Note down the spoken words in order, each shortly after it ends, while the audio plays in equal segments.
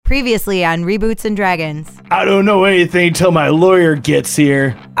Previously on Reboots and Dragons. I don't know anything till my lawyer gets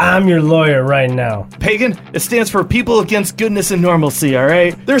here. I'm your lawyer right now. Pagan, it stands for People Against Goodness and Normalcy,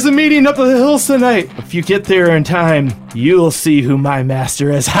 alright? There's a meeting up the hills tonight. If you get there in time, you'll see who my master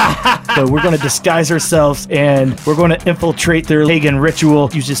is. But we're going to disguise ourselves and we're going to infiltrate their pagan ritual.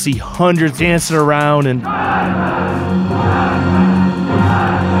 You just see hundreds dancing around and...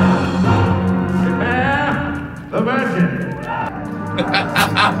 The Virgin.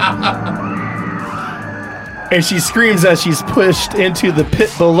 And she screams as she's pushed into the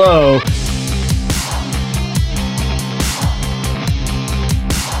pit below.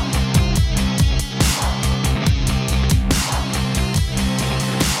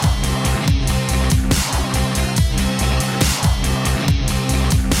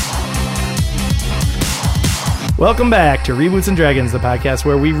 Welcome back to Reboots and Dragons, the podcast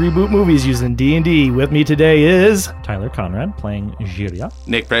where we reboot movies using D&D. With me today is... Tyler Conrad playing Jiria.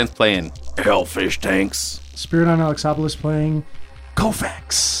 Nick Brandt's playing Hellfish Tanks. Spiridon Alexopoulos playing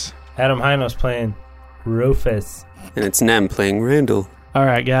Koufax. Adam Hynos playing Rufus. And it's Nem playing Randall. All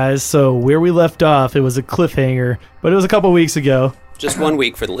right, guys, so where we left off, it was a cliffhanger, but it was a couple weeks ago. Just 1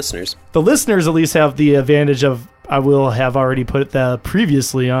 week for the listeners. The listeners at least have the advantage of, I will have already put that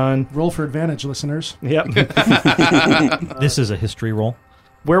previously on. Roll for advantage, listeners. Yep. This is a history roll.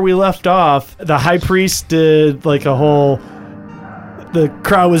 Where we left off, the high priest did like a whole... The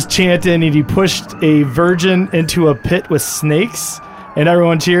crowd was chanting and he pushed a virgin into a pit with snakes and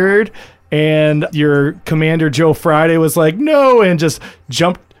everyone cheered. And your commander, Joe Friday, was like, no, and just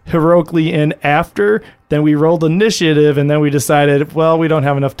jumped heroically in after. Then we rolled initiative and then we decided, well, we don't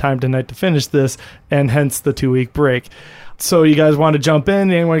have enough time tonight to finish this, and hence the 2-week break. So you guys want to jump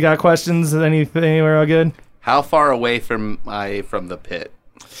in? Anyone got questions? Anything? We're all good? How far away from the pit?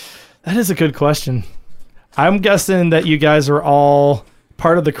 That is a good question. I'm guessing that you guys are all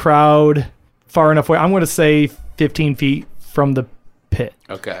part of the crowd far enough away. I'm going to say 15 feet from the pit.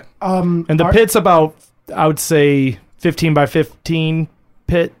 Okay. And the pit's about, I would say, 15 by 15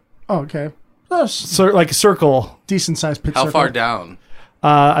 pit. Oh, okay. Like a circle. Decent sized pit How circle. far down?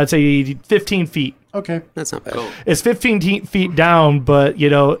 I'd say 15 feet. Okay. That's not bad. Cool. It's 15 feet down, but,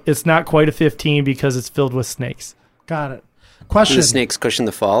 it's not quite a 15 because it's filled with snakes. Got it. And Question. the snakes cushion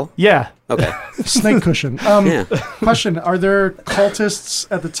the fall? Yeah. Okay. Snake cushion. Yeah. Question. Are there cultists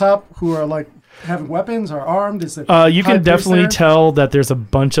at the top who are like having weapons or armed? Is it You high can priest definitely there? tell that there's a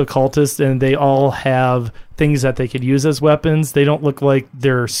bunch of cultists and they all have things that they could use as weapons. They don't look like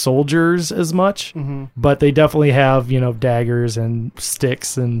they're soldiers as much, but they definitely have, daggers and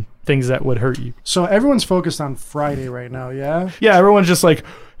sticks and things that would hurt you. So everyone's focused on Friday right now, yeah? Yeah, everyone's just like,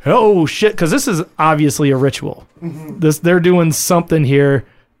 oh shit, because this is obviously a ritual. They're doing something here.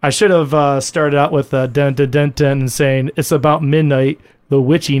 I should have started out with dun dun dun dun and saying it's about midnight, the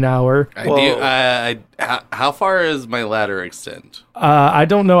witching hour. How far does my ladder extend? I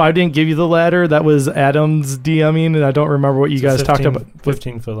don't know. I didn't give you the ladder. That was Adam's DMing, and I don't remember what you guys talked about.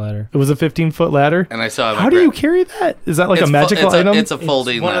 15-foot ladder. It was a 15-foot ladder. And I saw. How do you carry that? Is that like a magical item? It's a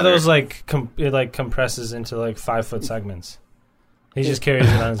folding One ladder. of those it compresses into 5-foot segments. He just carries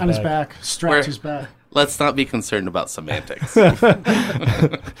it on his back. Straps his back. Let's not be concerned about semantics.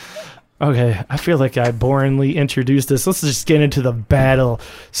 Okay, I feel like I boringly introduced this. Let's just get into the battle.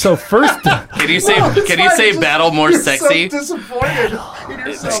 So first, Can you say battle more sexy? So disappointed.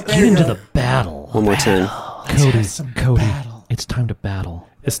 Get into the battle. One more time. Cody, it's time to battle.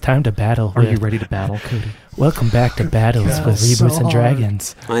 It's time to battle. Are you ready to battle, Cody? Welcome back to Battles with so Reboots and hard.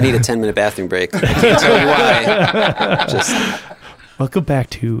 Dragons. I need a 10-minute bathroom break. I can't tell you why. Just Welcome back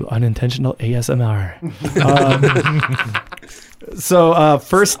to Unintentional ASMR. So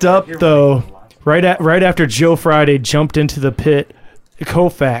first up, though, right after Joe Friday jumped into the pit,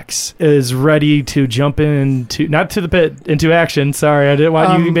 Koufax is ready to jump into into action. Sorry, I didn't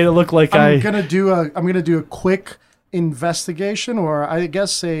want you made it look like I'm gonna do a quick investigation, or I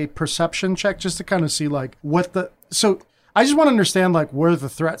guess a perception check, just to kind of see so I just want to understand where the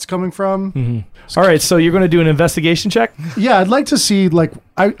threat's coming from. All right, so you're going to do an investigation check? Yeah, I'd like to see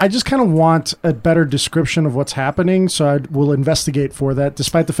I just kind of want a better description of what's happening, so I will investigate for that,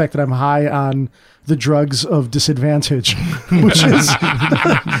 despite the fact that I'm high on the drugs of disadvantage, which is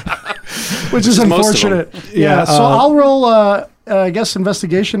unfortunate. Yeah, so I'll roll I guess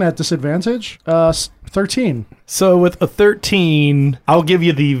investigation at disadvantage. 13. So with a 13, I'll give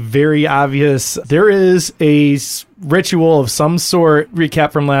you the very obvious. There is a ritual of some sort.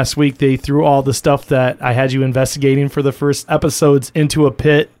 Recap from last week, they threw all the stuff that I had you investigating for the first episodes into a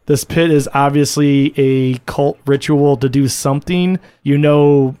pit. This pit is obviously a cult ritual to do something.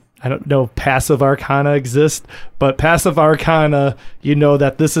 I don't know if passive arcana exists, but passive arcana, you know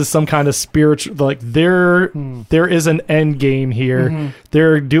that this is some kind of spiritual, like there is an end game here.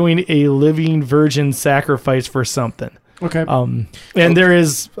 They're doing a living virgin sacrifice for something. Okay. And there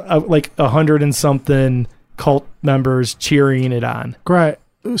is like 100 and something cult members cheering it on. Great.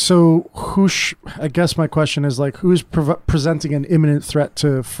 So I guess my question is like, who's presenting an imminent threat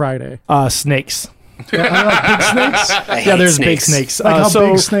to Friday? Snakes. Like big snakes? Yeah, There's big snakes. Like how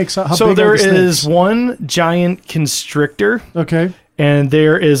big snakes? How so big there are the is snakes? one giant constrictor. Okay. And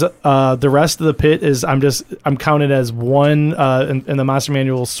there is the rest of the pit is I'm counted as one in the monster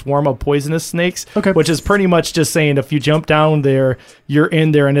manual swarm of poisonous snakes. Okay. Which is pretty much just saying if you jump down there, you're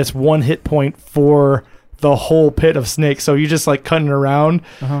in there, and it's one hit point for the whole pit of snakes. So you're just like cutting around,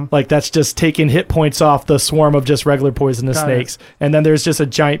 like that's just taking hit points off the swarm of just regular poisonous snakes. And then there's just a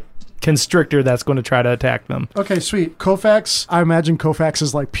giant constrictor that's going to try to attack them. Okay, sweet. Koufax, I imagine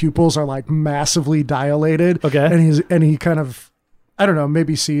Koufax's like pupils are like massively dilated. Okay. And he kind of, I don't know,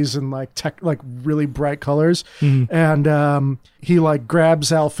 maybe sees in like really bright colors. And he like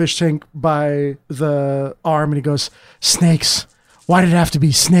grabs Al Fish Tank by the arm and he goes, "Snakes. Why did it have to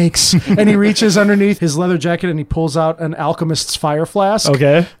be snakes?" And he reaches underneath his leather jacket and he pulls out an alchemist's fire flask.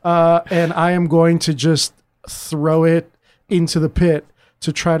 Okay. And I am going to just throw it into the pit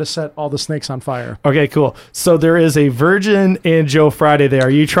to try to set all the snakes on fire. Okay, cool. So there is a Virgin and Joe Friday there.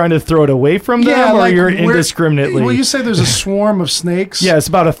 Are you trying to throw it away from them, or you're indiscriminately? Well, you say there's a swarm of snakes. Yeah, it's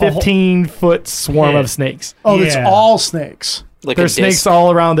about a 15-foot swarm of snakes. Oh, it's all snakes. Like There's snakes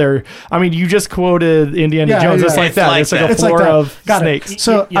all around there. I mean, you just quoted Indiana Jones. It's like that. It's like a floor of snakes.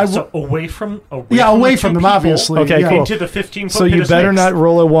 So, so away from away the from two them, people, obviously. Okay, cool. Into the 15-foot So pit you of better snakes. not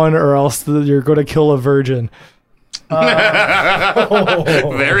roll a 1 or else you're going to kill a virgin. Very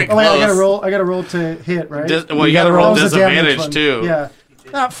close. I gotta roll to hit, right? You gotta roll That was the damage disadvantage one. too. Yeah.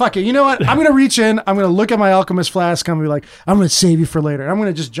 Ah, fuck it. You know what? I'm gonna reach in. I'm gonna look at my alchemist flask. I'm gonna be like, I'm gonna save you for later. I'm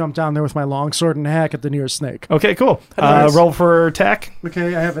gonna just jump down there with my longsword and hack at the nearest snake. Okay, cool. Nice. Roll for attack.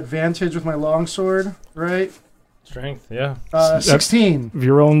 Okay, I have advantage with my longsword, right? Strength, yeah. 16. If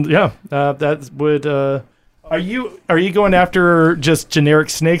you're rolling, that would. Are you going after just generic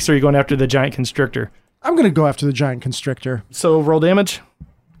snakes, or are you going after the giant constrictor? I'm gonna go after the giant constrictor. So roll damage.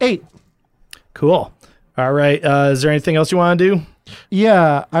 8. Cool. All right. Is there anything else you want to do?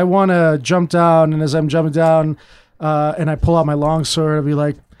 Yeah, I want to jump down, and as I'm jumping down, and I pull out my longsword, I'll be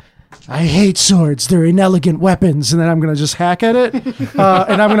like, "I hate swords. They're inelegant weapons." And then I'm going to just hack at it,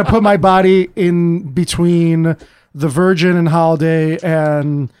 and I'm going to put my body in between the Virgin and Holiday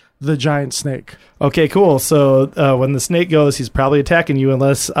and the giant snake. Okay, cool. So when the snake goes, he's probably attacking you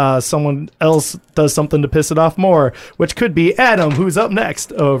unless someone else does something to piss it off more, which could be Adam, who's up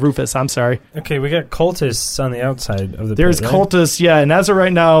next. Oh, Rufus, I'm sorry. Okay, we got cultists on the outside of the There's pit, right? cultists, yeah, and as of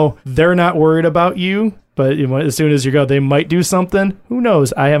right now, they're not worried about you, but as soon as you go, they might do something. Who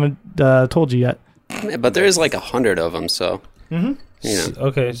knows? I haven't told you yet. Yeah, but there is like 100 of them, so. You know.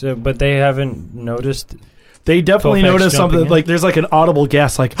 Okay, so but they haven't noticed. They definitely Koufax notice jumping something, in? like there's like an audible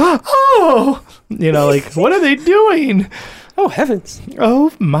gasp, like, oh! You know, like, what are they doing? Oh, heavens.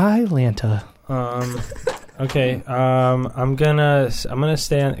 Oh, my Lanta. Okay. I'm gonna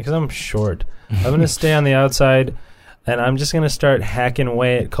stay on because I'm short. I'm gonna stay on the outside, and I'm just gonna start hacking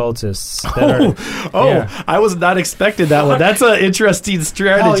away at cultists. Yeah. I was not expecting that one. That's an interesting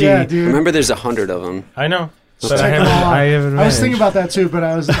strategy. Oh yeah, dude. Remember, there's 100 of them. I know. But Check I them all out. have I was advantage. thinking about that too,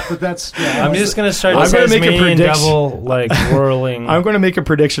 but that's. Yeah, I'm just gonna start. I'm gonna make a me and prediction. double like whirling. I'm going to make a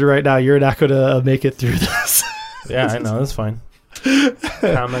prediction right now. You're not going to make it through this. Yeah, I know that's fine.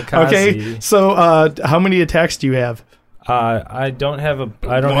 Kamikaze. Okay, so how many attacks do you have? I don't have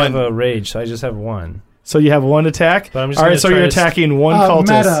a rage, so I just have one. So you have one attack? But I'm just all gonna right, so try you're to attacking one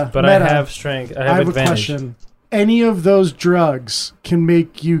cultist. meta. But I have strength. I have a advantage. question. Any of those drugs can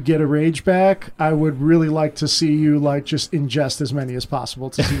make you get a rage back. I would really like to see you like just ingest as many as possible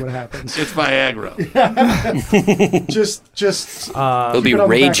to see what happens. It's Viagra. just It'll be keep it on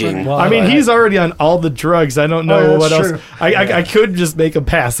the back raging. burner. Well, I mean, he's already on all the drugs. I don't know yeah, what that's else. true. I could just make him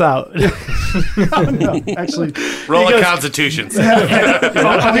pass out. No, actually, Roll He a goes- Constitution.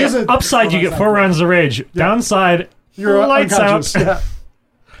 Upside, you get 4 rounds of rage. Downside, you're lights out. unconscious. Yeah.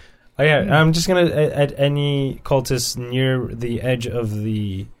 Oh, yeah, I'm just gonna at any cultist near the edge of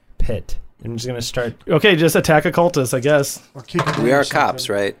the pit. I'm just gonna start. Okay, just attack a cultist, I guess. Or kick it We or are something. cops,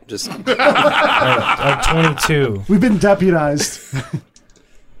 right? Just 22. We've been deputized.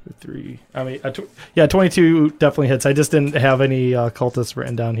 22 definitely hits. I just didn't have any cultists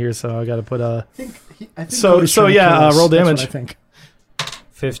written down here, so I got to put a. I think So- Cody's so trying to yeah, kill us. roll That's what damage. I think.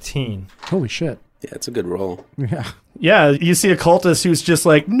 15. Holy shit. Yeah, it's a good roll. Yeah. Yeah, you see a cultist who's just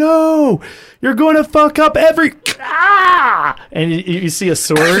like, no, you're going to fuck up every... Ah! And you see a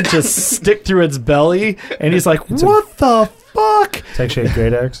sword just stick through its belly, and he's like, what the fuck? It's actually a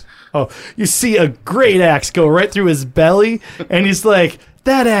great axe. Oh, you see a great axe go right through his belly, and he's like,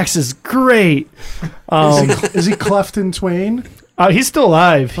 that axe is great. Is he cleft in twain? He's still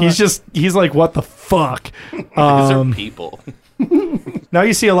alive. He's like, what the fuck? These are people. Now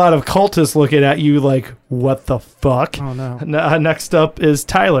you see a lot of cultists looking at you like, what the fuck? Oh, no. Next up is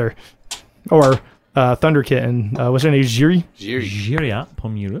Tyler, or Thunder Kitten. What's her name? Jiri? Jiria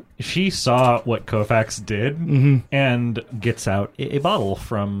Pomura. She saw what Kofax did and gets out a bottle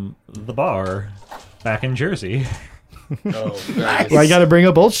from the bar back in Jersey. Oh, nice. Well, I got to bring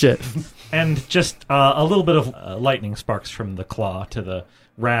up old shit. And just a little bit of lightning sparks from the claw to the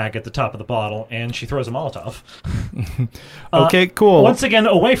rag at the top of the bottle, and she throws a Molotov. Okay, cool. Once again,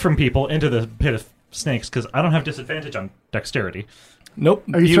 away from people into the pit of snakes, because I don't have disadvantage on dexterity. Nope.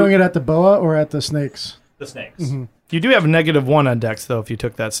 Are you throwing it at the boa or at the snakes? The snakes. You do have a -1 on dex, though, if you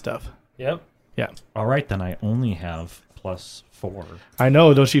took that stuff. Yep. Yeah. All right, then I only have +4. I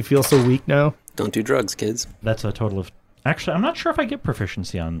know. Don't you feel so weak now? Don't do drugs, kids. That's a total of... Actually, I'm not sure if I get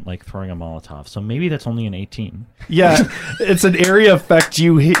proficiency on like throwing a Molotov, so maybe that's only an 18. Yeah, it's an area effect.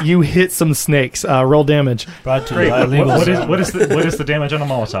 You hit some snakes. Roll damage. Brought to you Great. by legal What Zone. is the damage on a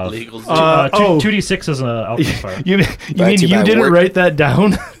Molotov? Legal. 2d6 is an alchemist fire. You mean to you you by didn't work. write that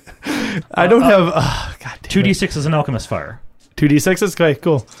down? I don't have. God damn 2d6 is an alchemist fire. 2d6s? Okay,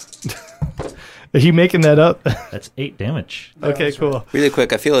 cool. Are you making that up? That's 8 damage. Okay, cool. Really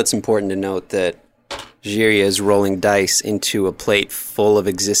quick, I feel it's important to note that Jiria is rolling dice into a plate full of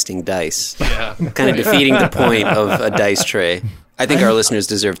existing dice. Yeah. Kind of defeating the point of a dice tray. I think our listeners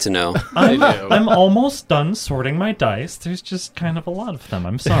deserve to know. I'm almost done sorting my dice. There's just kind of a lot of them.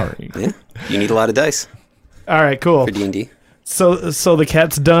 I'm sorry. Yeah, you need a lot of dice All right, cool. for D&D. So the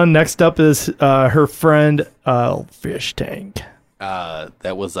cat's done. Next up is her friend, Fish Tank.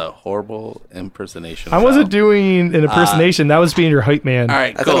 That was a horrible impersonation. I wasn't doing an impersonation. That was being your hype man. All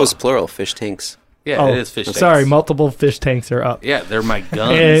right, I cool. thought it was plural, fish tanks. Yeah, it is fish tanks. Sorry, multiple fish tanks are up. Yeah, they're my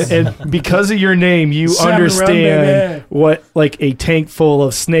guns. And because of your name, you Salmon run, understand baby. what like a tank full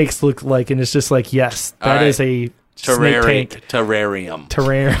of snakes look like, and it's just like, yes, that All right. is a snake tank. Terrarium.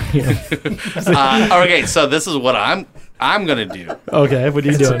 Terrarium. Okay, so this is what I'm gonna do. Okay, what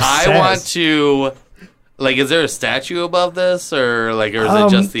are you doing? I want to. Like, is there a statue above this, or is it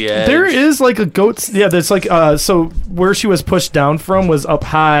just the edge? There is like a goat. Yeah, there's like so where she was pushed down from was up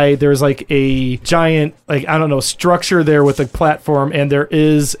high. There's like a giant, like, I don't know, structure there with a platform, and there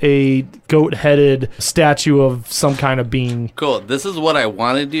is a goat-headed statue of some kind of being. Cool. This is what I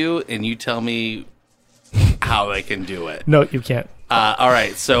want to do, and you tell me how I can do it. No, you can't. All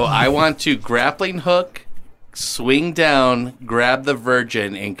right. So I want to grappling hook, swing down, grab the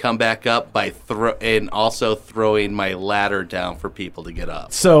virgin, and come back up by and also throwing my ladder down for people to get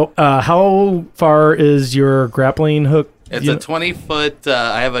up. So how far is your grappling hook? It's a 20-foot.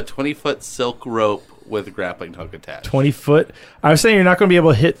 I have a 20-foot silk rope with a grappling hook attached. 20 foot. I was saying you're not going to be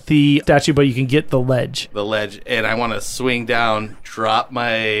able to hit the statue, but you can get the ledge. The ledge, and I want to swing down, drop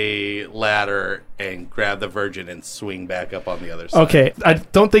my ladder, and grab the virgin and swing back up on the other side. Okay, I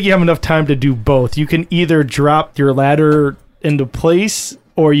don't think you have enough time to do both. You can either drop your ladder into place,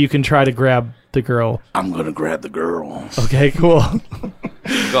 or you can try to grab the girl. I'm gonna grab the girl. Okay, cool.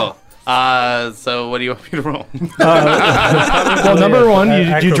 Go. So what do you want me to roll? Well, number one,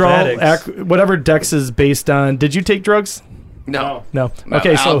 you draw Acrobatics. whatever dex is based on. Did you take drugs? No. No.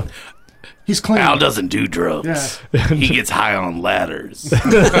 Okay, so He's clean. Al doesn't do drugs. He gets high on ladders.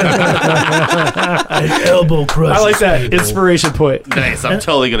 Elbow crush. I like that inspiration point. Nice. I'm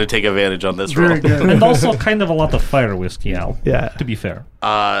totally gonna take advantage on this roll. Very good. And also kind of a lot of fire whiskey, Al. Yeah. To be fair.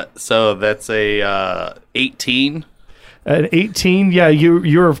 So that's a 18. An 18, yeah,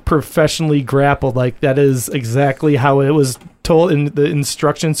 you're professionally grappled. Like, that is exactly how it was told in the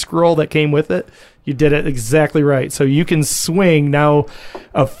instruction scroll that came with it. You did it exactly right. So you can swing. Now,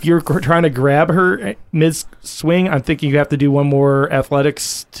 if you're trying to grab her mid-swing, I'm thinking you have to do one more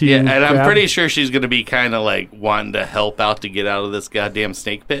athletics to Yeah, and I'm grab. pretty sure she's gonna be kind of like wanting to help out to get out of this goddamn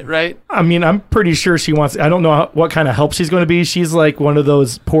snake pit, right? I mean, I'm pretty sure she wants... I don't know what kind of help she's going to be. She's like one of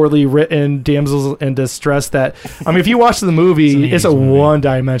those poorly written damsels in distress that... I mean, if you watch the movie, it's a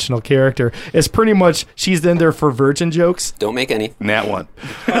one-dimensional character. It's pretty much... She's in there for virgin jokes. Don't make any. Nat one.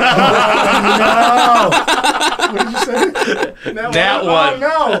 What did you say? That one.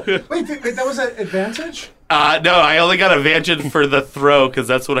 Oh, no. Wait, that was an advantage? No, I only got advantage for the throw because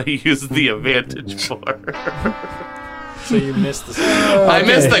that's what I used the advantage for. So you missed the. I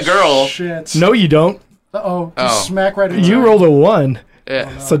missed the girl. Shit. No, you don't. Uh-oh. Oh. Just smack right in You rolled a 1.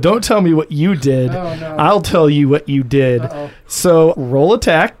 Yeah. So don't tell me what you did. Oh, no. I'll tell you what you did. Uh-oh. So roll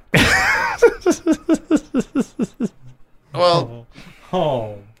attack. Well,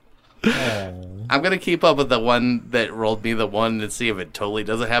 Oh. I'm gonna keep up with the one that rolled me the 1 and see if it totally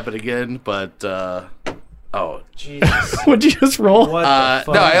doesn't happen again. But Jesus. What'd you just roll? What the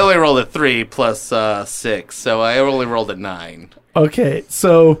fuck? no, I only rolled a 3 plus 6, so I only rolled a 9. Okay,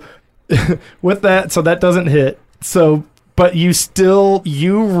 so with that, so that doesn't hit. So, but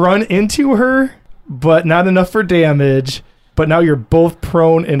you run into her, but not enough for damage. But now you're both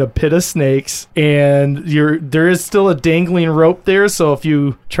prone in a pit of snakes, and there is still a dangling rope there. So if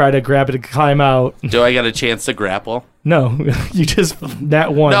you try to grab it and climb out, Do I get a chance to grapple? no, you just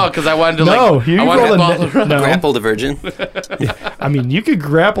that one. No, because I wanted to. No, like, you I wanted roll to a follow no. Grapple the virgin. I mean, you could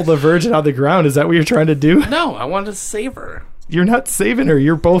grapple the virgin out of the ground. Is that what you're trying to do? No, I wanted to save her. You're not saving her.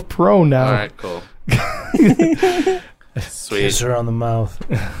 You're both prone now. All right, cool. Sweet. Kiss her on the mouth.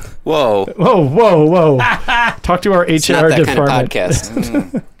 Whoa. Whoa. Talk to our It's HR not that kind of department.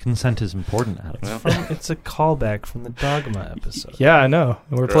 podcast. Consent is important, Alex. It's a callback from the Dogma episode. Yeah, I know.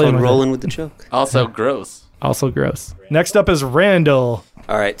 We're playing with it. Rolling with the joke. Also gross. Also gross. Next up is Randall.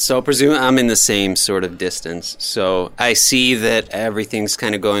 All right, so presume I'm in the same sort of distance. So I see that everything's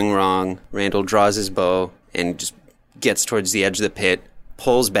kind of going wrong. Randall draws his bow and just gets towards the edge of the pit,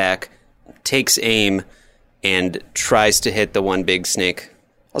 pulls back, takes aim, and tries to hit the one big snake.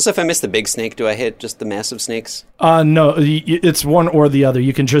 Also, if I miss the big snake, do I hit just the massive snakes? No, it's one or the other.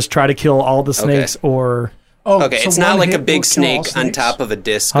 You can just try to kill all the snakes or... Oh, Okay, so it's not one like a hit big will kill all snake on snakes? top of a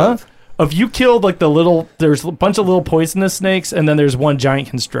disc Huh? of... If you killed like there's a bunch of little poisonous snakes, and then there's one giant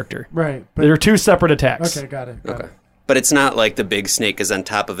constrictor. Right. But, There are 2 separate attacks. okay, got it. Okay. But it's not like the big snake is on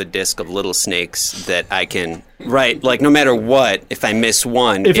top of a disc of little snakes that I can... Right, like no matter what, if I miss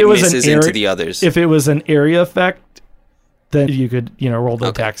one, If it it was misses an into area- the others. If it was an area effect, then you could, roll the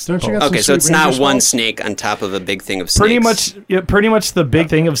Okay. attacks. Don't you got Okay, some so it's sweet not ranger one spells? snake on top of a big thing of snakes. Pretty much the big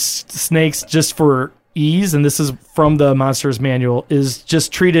thing of snakes, just for ease, and this is from the monsters manual, is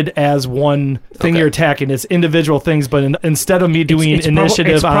just treated as one thing Okay. you're attacking. It's individual things, but instead of me doing It's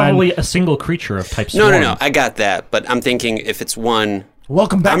initiative probably a single creature of type No, Swarm. no, no. I got that, but I'm thinking if it's one...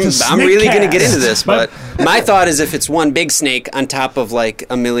 Welcome back to I'm really going to get into Snakecast. this, but my thought is if it's one big snake on top of like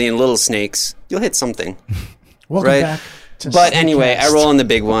a million little snakes, you'll hit something. Welcome right. back to But anyway, I Snakecast. roll on the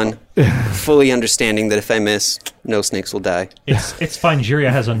big one, fully understanding that if I miss, no snakes will die. It's fine.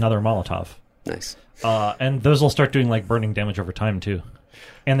 Jiria has another Molotov. Nice. And those will start doing like burning damage over time too.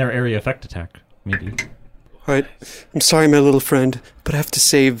 And their area effect attack, maybe. All right. I'm sorry, my little friend, but I have to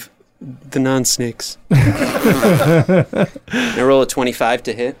save the non-snakes. I roll a 25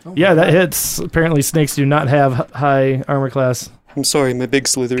 to hit. Yeah, that hits. Apparently, snakes do not have high armor class. I'm sorry, my big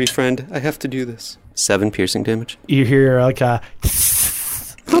slithery friend. I have to do this. 7 piercing damage. You hear like a...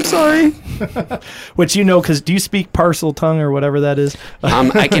 I'm sorry. Which because do you speak parcel tongue or whatever that is?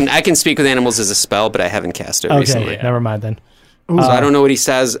 I can speak with animals as a spell, but I haven't cast it Okay, recently. never mind then. So I don't know what he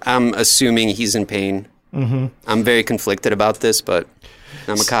says. I'm assuming he's in pain. Mm-hmm. I'm very conflicted about this, but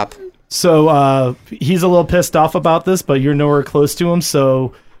I'm a cop. So he's a little pissed off about this, but you're nowhere close to him.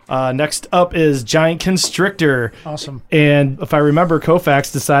 So next up is Giant Constrictor. Awesome. And if I remember,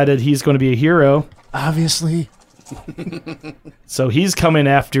 Koufax decided he's going to be a hero. Obviously. So he's coming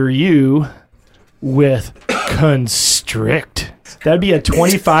after you with Constrict. That'd be a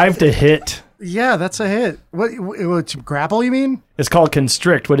 25 to hit. Yeah, that's a hit. What grapple, you mean? It's called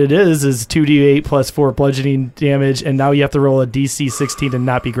Constrict. What it is 2d8 plus 4 bludgeoning damage, and now you have to roll a DC 16 to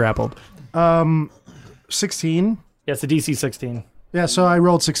not be grappled. 16. Yeah, it's a DC 16. Yeah, so I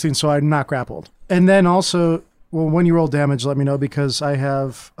rolled 16, so I'm not grappled. And then also, well, when you roll damage, let me know because I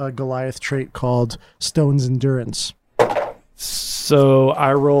have a Goliath trait called Stone's Endurance. So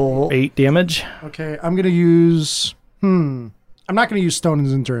I roll 8 damage. Okay, I'm going to use... I'm not going to use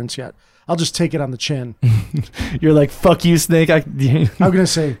Stone's Endurance yet. I'll just take it on the chin. You're like, fuck you, Snake. I'm going to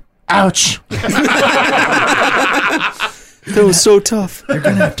say, ouch. That was so tough. You're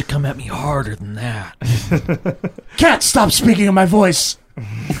gonna have to come at me harder than that. Cat, stop speaking in my voice.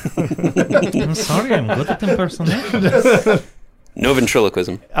 I'm sorry, I'm good at impersonation. No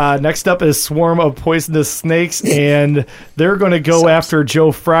ventriloquism. Next up is Swarm of Poisonous Snakes, and they're going to go after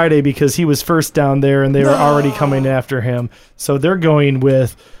Joe Friday because he was first down there, and they were already coming after him. So they're going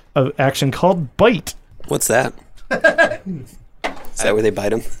with an action called Bite. What's that? Is that where they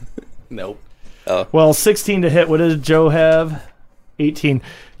bite him? Nope. Well, 16 to hit. What does Joe have? 18.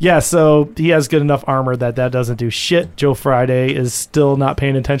 Yeah, so he has good enough armor that doesn't do shit. Joe Friday is still not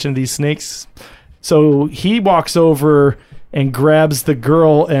paying attention to these snakes. So he walks over and grabs the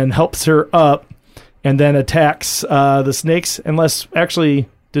girl and helps her up, and then attacks the snakes. Unless, actually,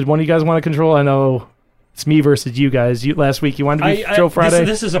 did one of you guys want to control? I know it's me versus you guys. Last week you wanted to be Joe Friday.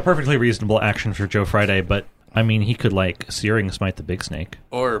 This is a perfectly reasonable action for Joe Friday, but I mean, he could like Searing Smite the big snake.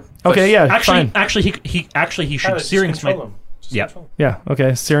 Or Okay, yeah, fine. Actually, he should Searing Smite. Yeah, Yeah,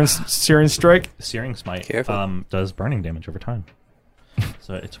 okay. Searing Strike. Searing Smite Careful. does burning damage over time.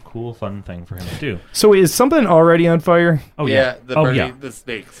 So it's a cool, fun thing for him to do. So is something already on fire? Oh yeah, yeah. the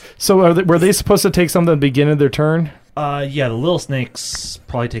snakes. So were they supposed to take something at the beginning of their turn? Yeah, the little snakes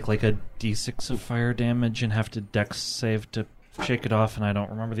probably take like a d6 of fire damage and have to dex save to shake it off, and I don't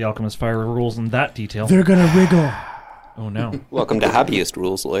remember the Alchemist Fire rules in that detail. They're gonna wriggle. Oh no. Welcome to Hobbyist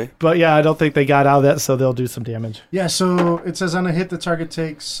Rules, Lawyer. But yeah, I don't think they got out of that, so they'll do some damage. Yeah, so it says on a hit, the target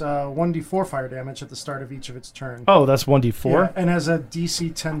takes 1d4 fire damage at the start of each of its turn. Oh, that's 1d4? Yeah, and has a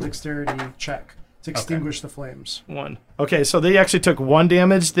DC 10 dexterity check to extinguish the flames. 1. Okay, so they actually took 1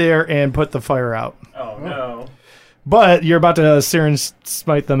 damage there and put the fire out. Oh no. But you're about to Searing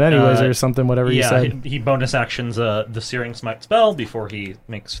Smite them anyways or something, whatever you Yeah, said. he bonus actions the Searing Smite spell before he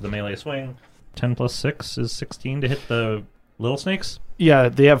makes the melee swing. 10 plus 6 is 16 to hit the little snakes. Yeah,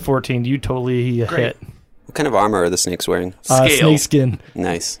 they have 14. You totally hit. What kind of armor are the snakes wearing? Scale. Snake skin.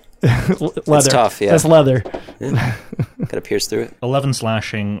 Nice. Leather. It's tough, yeah. That's leather. Gotta pierce through it. 11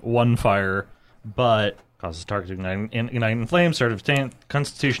 slashing, 1 fire, but causes target to ignite in flames, sort of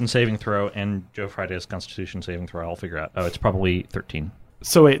Constitution saving throw, and Joe Friday's Constitution saving throw. I'll figure out. Oh, it's probably 13.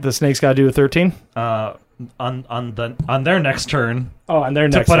 So wait, the snake's got to do a 13? On their next turn Oh, on their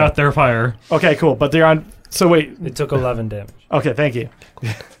to next put turn. out their fire. Okay, cool. But they're on... So wait. It took 11 damage. Okay, thank you.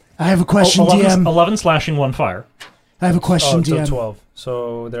 I have a question, 11, DM. 11 slashing, 1 fire. I have a question, Oh, it took DM. 12.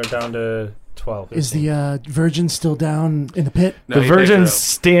 So they're down to 12. Is the Virgin still down in the pit? No, The he takes her Virgin's out.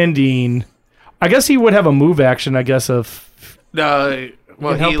 standing... I guess he would have a move action, I guess, of... No,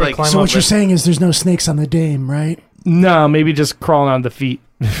 well, can help he her like climb So up what you're it. saying is there's no snakes on the dame, right? No, maybe just crawling on the feet.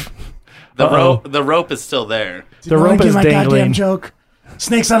 the Uh-oh. rope. The rope is still there. The Wanna rope get is my dangling. goddamn joke.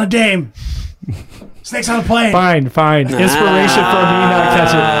 Snakes on a dame. Snakes on a plane. Fine. Inspiration for me not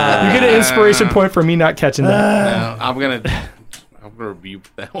catching. You get an inspiration point for me not catching that. No, I'm gonna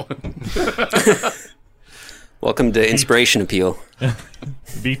rebuke that one. Welcome to Inspiration Appeal.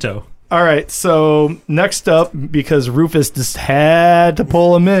 Veto. All right, so next up, because Rufus just had to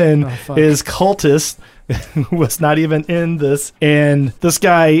pull him in, fuck. is Cultist, who was not even in this. And this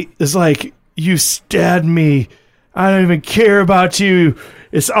guy is like, you stabbed me. I don't even care about you.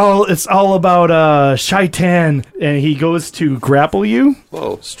 It's all about Shaitan. And he goes to grapple you.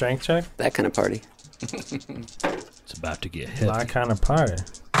 Whoa, Strength check? that kind of party. It's about to get hit. That kind of party.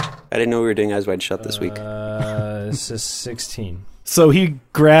 I didn't know we were doing Eyes Wide Shut this week. This is 16. So he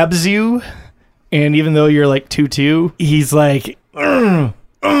grabs you, and even though you're like 2-2, he's like, and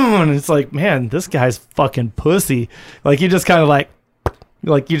it's like, man, this guy's fucking pussy. Like, you just kind of like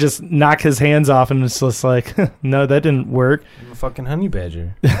you just knock his hands off, and it's just like, no, that didn't work. I'm a fucking honey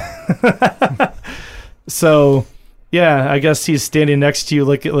badger. So, yeah, I guess he's standing next to you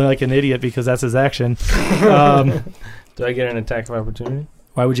looking like an idiot because that's his action. Do I get an attack of opportunity?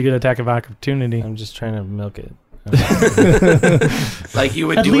 Why would you get an attack of opportunity? I'm just trying to milk it. Like you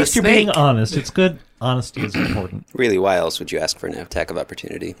would At do least a you're being snake. honest. It's good. Honesty is important. Really, why else would you ask for an attack of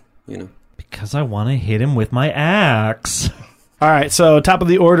opportunity? You know, Because I want to hit him with my axe. All right, so top of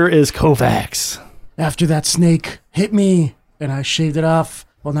the order is Kovacs. After that snake hit me and I shaved it off.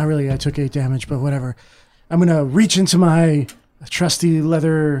 Well, not really. I took 8 damage, but whatever. I'm going to reach into my trusty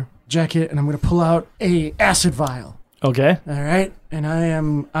leather jacket and I'm going to pull out a acid vial. Okay. All right. And I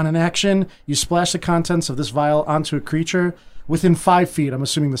am on an action. You splash the contents of this vial onto a creature within 5 feet. I'm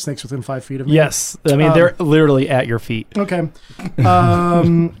assuming the snake's within 5 feet of me. Yes. I mean, they're literally at your feet. Okay.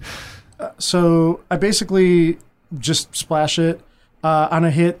 So I basically just splash it. On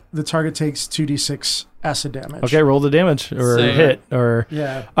a hit, the target takes 2d6 acid damage. Okay, roll the damage or Same. hit or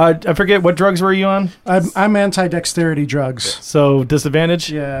Yeah. I forget what drugs were you on. I'm anti-dexterity drugs. So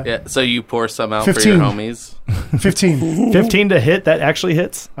disadvantage. Yeah. Yeah, so you pour some out for 15. your homies. 15. 15 to hit. That actually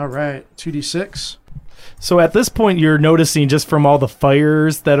hits. All right. 2d6. So at this point, you're noticing just from all the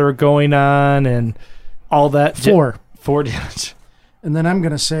fires that are going on and all that. 4. 4 damage. And then I'm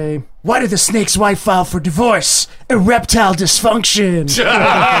going to say, why did the snake's wife file for divorce? Erectile dysfunction.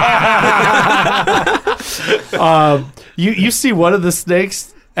 You see one of the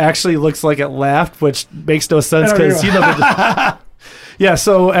snakes actually looks like it laughed, which makes no sense because you know. Yeah.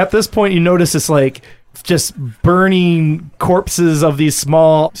 So at this point, you notice it's like just burning corpses of these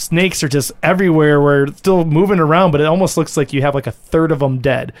small snakes are just everywhere. Where it's still moving around, but it almost looks like you have like a third of them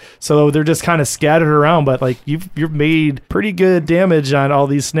dead. So they're just kind of scattered around. But like you've made pretty good damage on all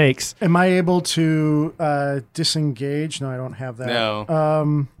these snakes. Am I able to disengage? No, I don't have that.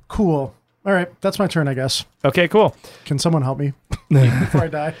 No. Cool. All right, that's my turn, I guess. Okay, cool. Can someone help me before I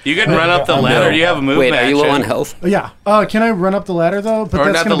die? You can run up the ladder. You have a move Wait, are you low on action. health? Yeah. Can I run up the ladder though? But Or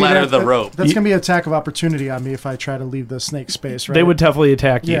that's not gonna the be ladder, the rope. That's gonna be an attack of opportunity on me if I try to leave the snake space. Right? They would definitely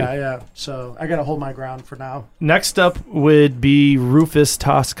attack you. Yeah. So I gotta hold my ground for now. Next up would be Rufus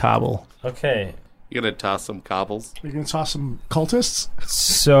Toss Cobble. Okay. You're going to toss some cobbles. Are you gonna toss some cultists?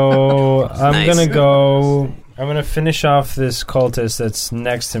 So I'm Nice. gonna go. I'm gonna finish off this cultist that's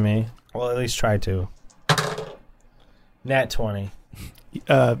next to me. Well, at least try to. Nat 20.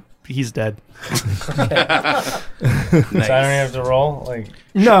 He's dead. So I don't even have to roll. Like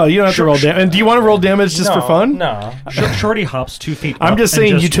No, you don't have to roll damage. And do you want to roll damage just for fun? No. Shorty hops 2 feet. I'm up just and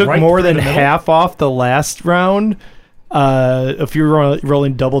saying you took right more through than the middle. half off the last round. If you were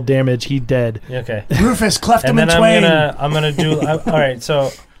rolling double damage, he dead. Okay. Rufus cleft him And in then twain. I'm gonna do. All right.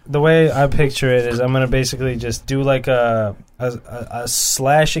 So the way I picture it is, I'm gonna basically just do like a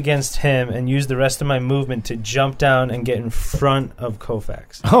slash against him and use the rest of my movement to jump down and get in front of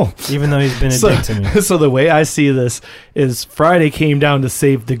Koufax, Oh, even though he's been a dick to me. so the way I see this is Friday came down to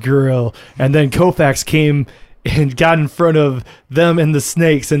save the girl, and then Koufax came and got in front of them and the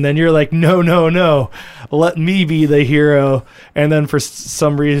snakes, and then you're like, no, let me be the hero. And then for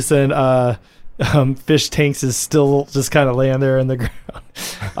some reason, Fish Tanks is still just kind of laying there in the ground.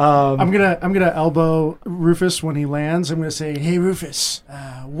 I'm gonna elbow Rufus when he lands. I'm gonna say, "Hey Rufus,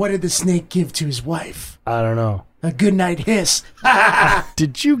 what did the snake give to his wife? I don't know. A good night hiss."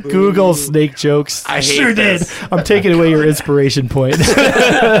 Did you Google snake jokes? I hate sure this. did. I'm taking away your inspiration point.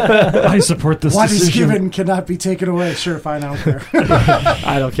 I support this What is decision. given cannot be taken away. Sure, fine, I don't care.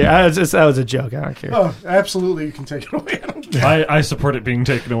 I don't care. That was a joke. I don't care. Oh, absolutely, you can take it away. I don't care. I support it being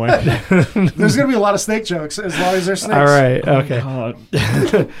taken away. There's gonna be a lot of snake jokes as long as there's snakes. All right. Okay. God.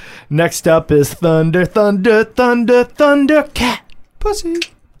 Next up is Thunder, Cat. Pussy.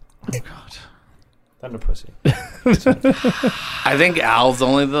 Thunder pussy. I think Al's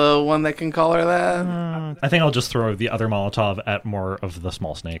only the one that can call her that. I think I'll just throw the other Molotov at more of the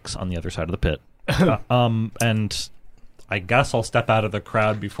small snakes on the other side of the pit. And I guess I'll step out of the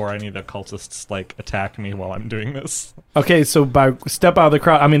crowd before any of the cultists attack me while I'm doing this. Okay, so by step out of the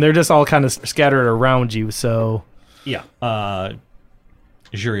crowd, I mean they're just all kind of scattered around you. So Yeah.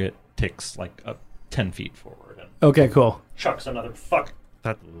 Juriat takes 10 feet forward and okay, cool. chucks another fuck.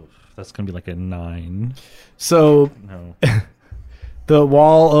 That's gonna be a 9. So No. the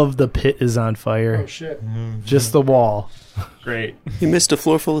wall of the pit is on fire. Oh shit! Just the wall. Great. You missed a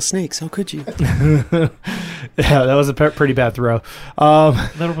floor full of snakes. How could you? Yeah, that was a pretty bad throw.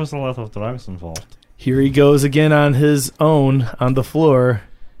 There was a lot of drugs involved. Here he goes again on his own on the floor.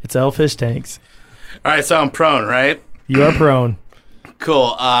 It's Fish Tanks. All right, so I'm prone, right? You are prone.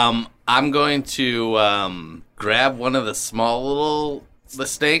 Cool. I'm going to grab one of the small the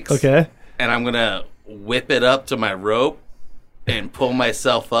snakes. Okay. And I'm going to whip it up to my rope and pull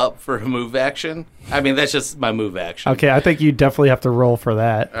myself up for a move action. I mean, that's just my move action. Okay, I think you definitely have to roll for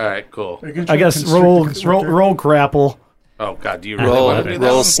that. All right, cool. Are you gonna try I to guess constrict roll the constrictor? roll grapple. Oh, God, do you really want to do that?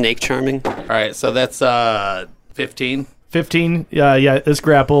 Roll one? snake charming. All right, so that's 15. 15. Yeah, it's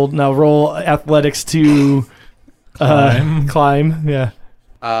grappled. Now roll athletics to climb. Yeah.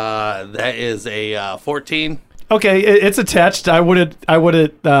 That is a 14. Okay, it's attached. I wouldn't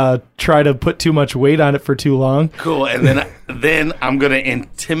try to put too much weight on it for too long. Cool, and then I'm going to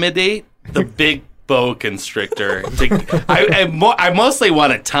intimidate the big boa constrictor. I mostly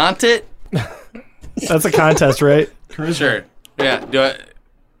want to taunt it. That's a contest, right? Charisma. Sure. Yeah. Do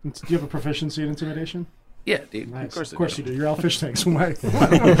you have a proficiency in intimidation? Yeah, dude. Nice. Of course you do. You're all Fish Tanks. Why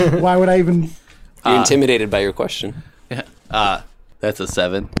would I even? You're intimidated by your question. Yeah. That's a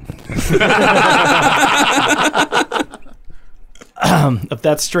 7. If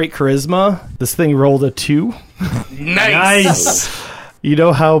that's straight charisma, this thing rolled a 2. Nice. You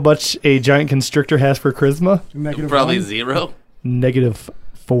know how much a giant constrictor has for charisma? Probably -1? 0.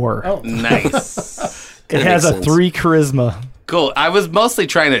 -4. Oh. Nice. It Kinda has makes a sense. 3 charisma. Cool. I was mostly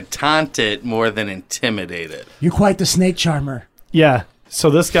trying to taunt it more than intimidate it. You're quite the snake charmer. Yeah. So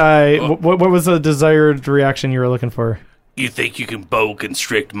this guy, what was the desired reaction you were looking for? You think you can boa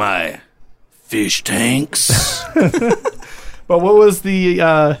constrict my fish tanks? But what was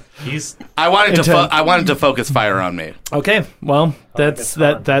the? He's I wanted to. Intent. I wanted to focus fire on me. Okay, well that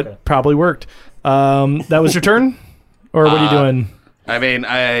Okay. probably worked. That was your turn, or what are you doing? I mean,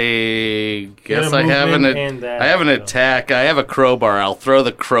 I guess Get a I have movement and that, I have an so. attack. I have a crowbar. I'll throw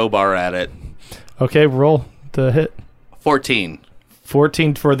the crowbar at it. Okay, roll the hit. 14.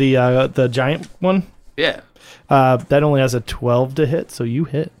 14 for the giant one. Yeah. That only has a 12 to hit, so you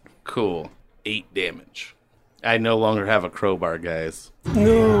hit. Cool. 8 damage. I no longer have a crowbar, guys.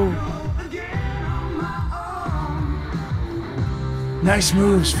 Nice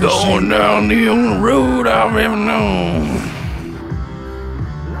moves, fish Going tank. down the only road I've ever known.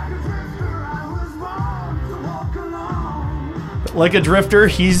 Like a drifter,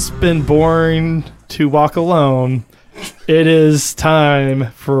 he's been born to walk alone. It is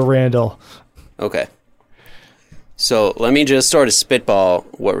time for Randall. Okay. So let me just sort of spitball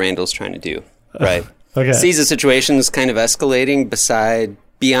what Randall's trying to do. Right. Okay. Sees the situation's kind of escalating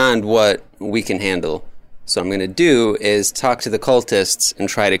beyond what we can handle. So what I'm going to do is talk to the cultists and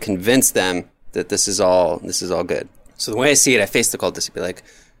try to convince them that this is all good. So the way I see it, I face the cultists and be like,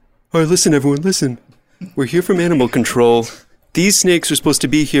 "All right, listen, everyone, listen. We're here from animal control. These snakes are supposed to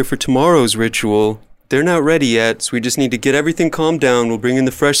be here for tomorrow's ritual. They're not ready yet, so we just need to get everything calmed down. We'll bring in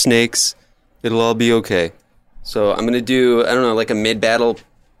the fresh snakes. It'll all be okay." So I'm going to do, I don't know, like a mid-battle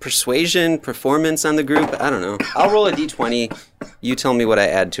persuasion, performance on the group. I don't know. I'll roll a d20. You tell me what I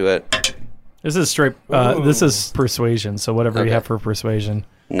add to it. This is straight. This is persuasion. So whatever you Okay. have for persuasion.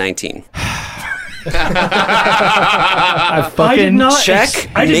 19. I I fucking did not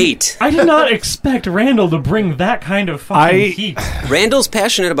Checkmate. I did not expect Randall to bring that kind of fucking heat. Randall's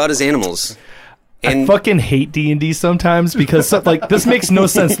passionate about his animals. I And fucking hate D&D sometimes because like this makes no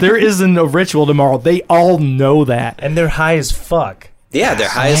sense. There isn't a ritual tomorrow. They all know that. And they're high as fuck. yeah, they're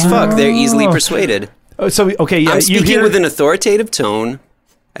high as fuck. They're easily persuaded. Oh, so okay, yeah, I'm you speaking hear with an authoritative tone.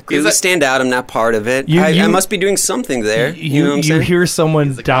 I clearly that- stand out. I'm not part of it. You- I you- must be doing something there. You know what I'm you saying? hear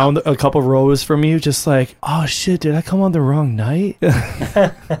someone down a couple rows from you, just like, oh shit, did I come on the wrong night?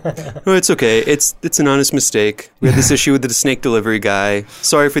 Oh, it's okay. It's an honest mistake. We had this issue with the snake delivery guy.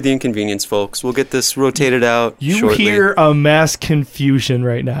 Sorry for the inconvenience, folks. We'll get this rotated out You shortly. hear a mass confusion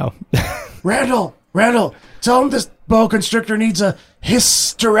right now. Randall, tell him this boa constrictor needs a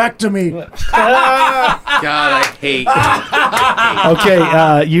hysterectomy. God, I hate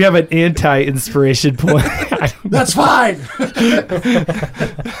Okay, you have an anti-inspiration point. That's fine.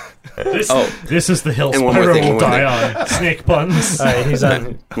 This is the hill And one more Spyro thing, will one more die on. Snake puns. All right, he's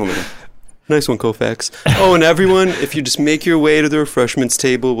on. One minute. Nice one, Kofax. Oh, and everyone, if you just make your way to the refreshments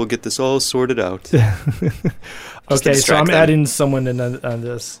table, we'll get this all sorted out. Just to Okay, so distract I'm them. adding someone in on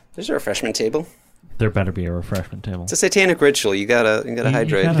this. There's a refreshment table. There better be a refreshment table. It's a satanic ritual. You gotta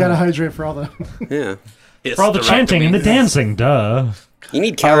hydrate. You gotta hydrate for all the. Yeah. it. For all the chanting and the dancing, duh. You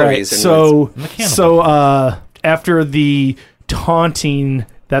need All right, calories. so Mechanical. after the taunting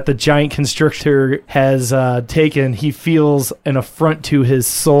that the giant constrictor has taken, he feels an affront to his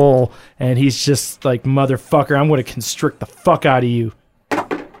soul, and he's just like, motherfucker, I'm going to constrict the fuck out of you.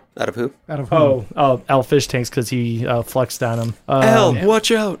 Out of who? Out of who? Oh, Al Fish Tanks, because he flexed on him. Al,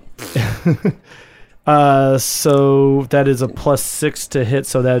 watch out. So that is a +6 to hit,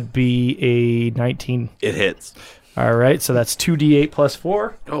 so that'd be a 19. It hits. All right, so that's 2d8 plus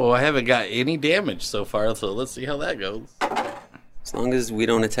 4. Oh, I haven't got any damage so far, so let's see how that goes. As long as we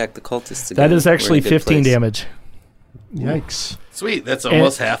don't attack the cultists again. That is we're in actually a good 15 place. damage. Yikes. Sweet, that's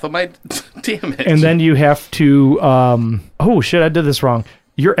almost half of my damage. And then you have to oh shit, I did this wrong.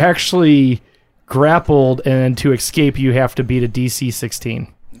 You're actually grappled, and to escape you have to beat a DC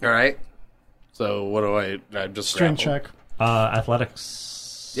 16. all right. So what do I just Strength grapple? check.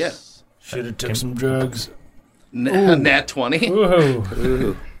 Athletics. Yeah. Should have took some drugs. Nat 20.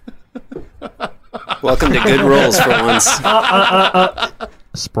 Ooh. Welcome to good rolls for once.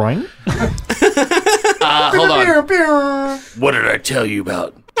 Sproing? Hold on. What did I tell you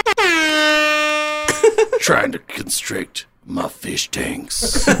about trying to constrict my fish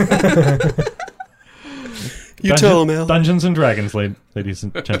tanks? You tell him, Al. Dungeons and Dragons, ladies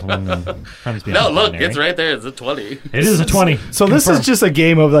and gentlemen. And friends No, beyond look, binary. it's right there. It's a 20. It is a 20. So this is Confirmed. just a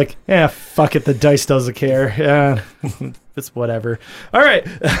game of like, fuck it, the dice doesn't care. Yeah, it's whatever. All right.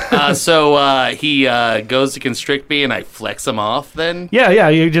 So he goes to constrict me, and I flex him off then? Yeah,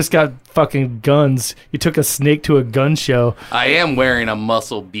 you just got fucking guns. You took a snake to a gun show. I am wearing a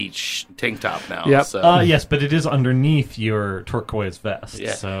Muscle Beach tank top now. Yep. So. Yes, but it is underneath your turquoise vest.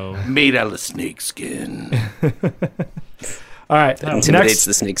 Yeah. So Made out of snake skin. All right. Intimidates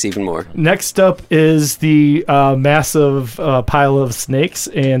the snakes even more. Next up is the massive pile of snakes,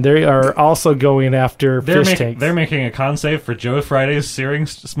 and they are also going after fish tanks. they're making a con save for Joe Friday's Searing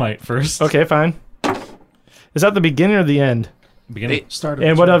Smite first. Okay, fine. Is that the beginning or the end? Beginning. Start of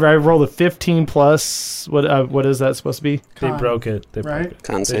And the whatever, I rolled a 15 plus. What is that supposed to be? They Con, broke it. They broke right? it.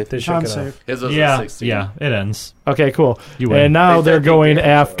 Con They, save. they shook Con it off. save. His was a Yeah, 16. yeah, it ends. Okay, cool. You win. And now They they're said going damage.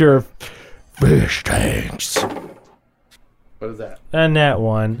 after fish tanks. What is that? And that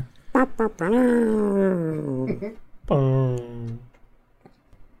one.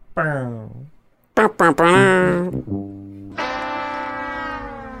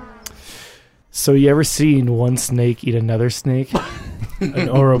 So you ever seen one snake eat another snake? An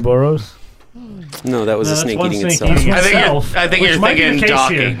Ouroboros. No, that was a snake eating itself. I think you're thinking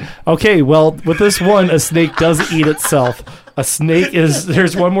docking. Okay, well, with this one, a snake does eat itself.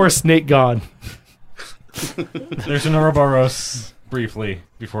 There's one more snake gone. There's an Ouroboros briefly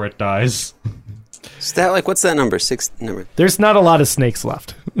before it dies. Is that like, what's that number? 6 number. There's not a lot of snakes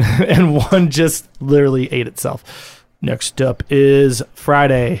left. And one just literally ate itself. Next up is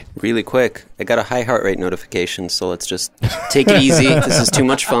Friday. Really quick. I got a high heart rate notification, so let's just take it easy. This is too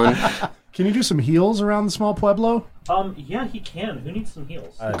much fun. Can you do some heals around the small pueblo? Yeah, he can. Who needs some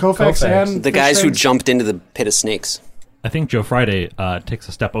heals? Kofax and The fish guys who tanks? jumped into the pit of snakes. I think Joe Friday takes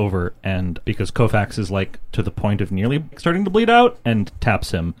a step over, and because Kofax is like to the point of nearly starting to bleed out, and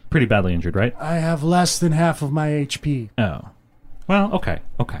taps him. Pretty badly injured, right? I have less than half of my HP. Oh. Well, okay.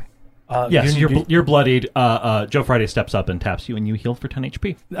 Yes, you're bloodied. Joe Friday steps up and taps you, and you heal for 10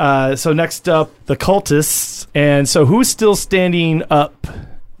 HP. So next up, the cultists. And so who's still standing up,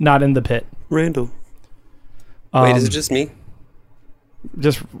 not in the pit? Randall. Wait, is it just me?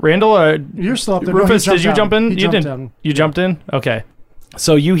 Just Randall? Or You're still up there. No, he Rufus, did you jumped jump down. in? He You jumped didn't. down. You jumped in? Okay.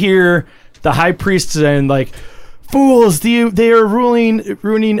 So you hear the high priest saying, like, fools, they are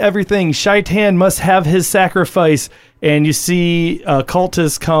ruining everything. Shaitan must have his sacrifice. And you see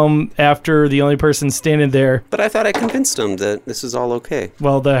cultists come after the only person standing there. But I thought I convinced them that this is all okay.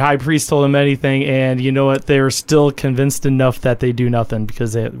 Well, the high priest told him anything, and you know what? They were still convinced enough that they do nothing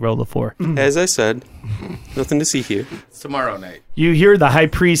because they rolled a 4. As I said, nothing to see here. It's tomorrow night. You hear the high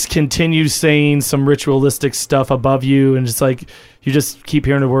priest continue saying some ritualistic stuff above you, and it's like you just keep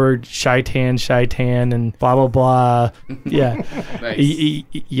hearing the word shaitan, and blah, blah, blah. Yeah. Nice.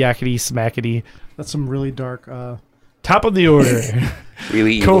 Yakety, smackety. That's some really dark. Top of the order.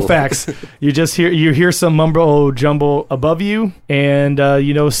 Really evil. Kofax. You hear some mumbo jumbo above you, and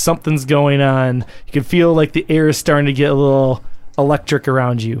you know something's going on. You can feel like the air is starting to get a little electric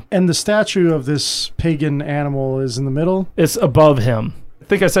around you. And the statue of this pagan animal is in the middle. It's above him. I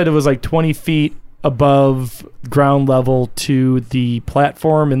think I said it was like 20 feet above ground level to the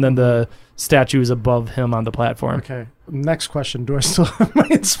platform, and then the statue is above him on the platform. Okay. Next question: do I still have my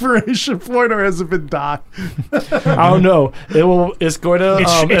inspiration point, or has it been docked? I don't know. It's going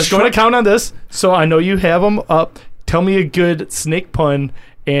to count on this. So I know you have them up. Tell me a good snake pun,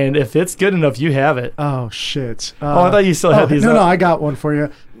 and if it's good enough, you have it. Oh shit! I thought you still had these. No, up. I got one for you.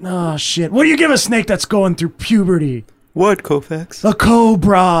 Oh shit! What do you give a snake that's going through puberty? What, Kofax? A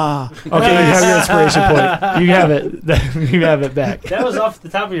cobra. Okay, you have your inspiration point. You have it. You have it back. That was off the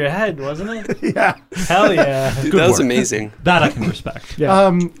top of your head, wasn't it? Yeah. Hell yeah. Dude, that was amazing. That I can respect.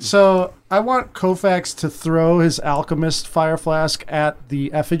 Yeah. So I want Kofax to throw his alchemist fire flask at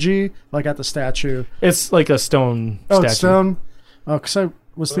the effigy, like at the statue. It's like a stone Oh, statue. it's stone. Oh, because I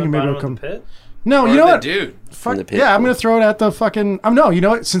was thinking maybe it would come. Pit? No, Or you know the what? dude. Fuck, the pit. yeah, I'm gonna throw it at the fucking. No, you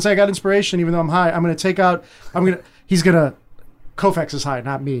know what? Since I got inspiration, even though I'm high, I'm gonna take out. He's gonna. Kofax is high,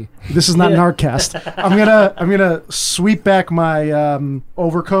 not me. This is not an Artcast. I'm gonna sweep back my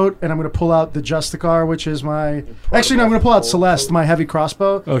overcoat, and I'm gonna pull out the Justicar, which is my. Actually, no, I'm gonna pull out Celeste, my heavy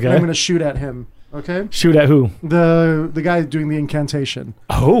crossbow. Okay. And I'm gonna shoot at him. Okay. Shoot at who? The guy doing the incantation.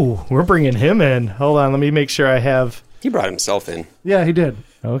 Oh, we're bringing him in. Hold on, let me make sure I have. He brought himself in. Yeah, he did.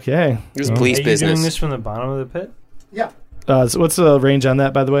 Okay. It was police Are you doing business. this from the bottom of the pit? Yeah. So what's the range on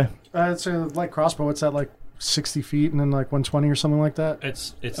that, by the way? It's a light crossbow. What's that, like 60 feet and then like 120 or something like that?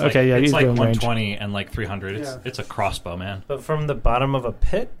 It's Okay, like, yeah, it's he's like doing range. 120 and like 300. Yeah. It's a crossbow, man. But from the bottom of a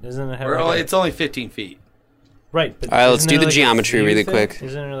pit? Isn't it? It's only 15 feet. Right. But All right, let's isn't do there the a geometry view really thing? quick.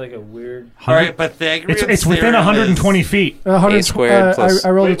 Isn't there like a weird... All right, Pythagorean It's within theorem 120 is- feet. 100 squared plus- I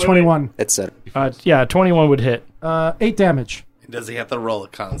rolled Wait, a 21. That's it. Yeah, 21 would hit. 8 damage. Does he have to roll a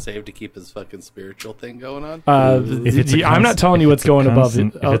con save to keep his fucking spiritual thing going on? If it's a I'm not telling you what's going above.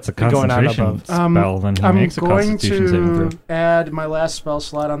 If it's a going on concentration above. spell, then he I'm makes a going constitution saving throw. to add my last spell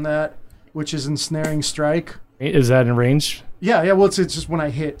slot on that, which is ensnaring strike. Is that in range? Yeah. Well, it's just when I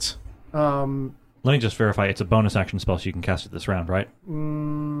hit. Let me just verify. It's a bonus action spell, so you can cast it this round, right?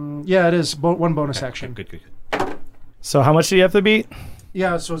 Yeah, it is one bonus action. Good. So how much do you have to beat?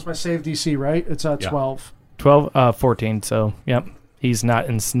 Yeah, so it's my save DC, right? It's 12. 12, 14. So yep, he's not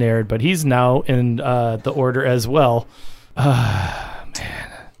ensnared, but he's now in the order as well.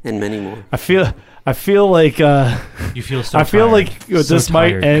 And many more. I feel like You feel so I feel tired. like So this might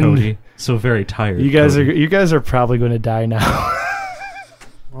tired, end. Cody. So very tired. you guys Cody. are probably going to die now.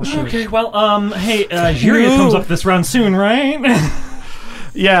 Okay, well, hey, Jiria comes up this round soon, right?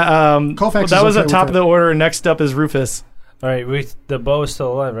 Yeah, Koufax that is was okay at top of with the order. Next up is Rufus. All right, the bow is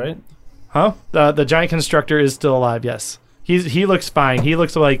still alive, right? Huh? The giant constructor is still alive. Yes, he looks fine. He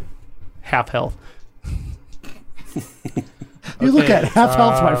looks like half health. You look at half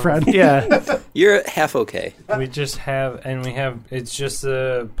health, my friend. Yeah, You're half okay. We have it's just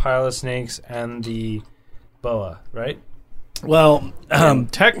the pile of snakes and the boa, right? well,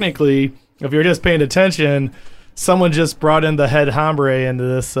 technically, if you're just paying attention, someone just brought in the head hombre into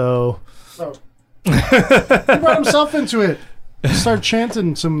this. So He brought himself into it. Start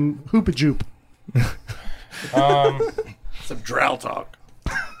chanting some hoopa-joop. Some drow talk.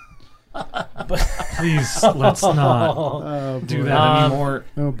 Please, let's not do that anymore.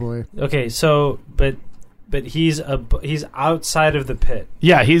 Oh boy. Okay, so but he's outside of the pit.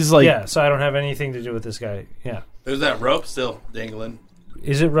 yeah, he's like Yeah, so I don't have anything to do with this guy. Yeah. There's that rope still dangling.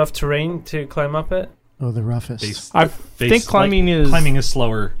 Is it rough terrain to climb up it? Oh, the roughest. I think climbing is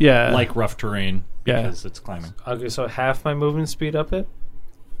slower. Yeah. like rough terrain. Yeah. Because it's climbing. Okay, so half my movement speed up it?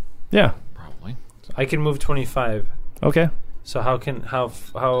 yeah. Probably. I can move 25. Okay. So how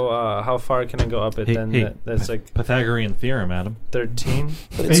far can I go up it then? Hey, That's like Pythagorean theorem, Adam. 13.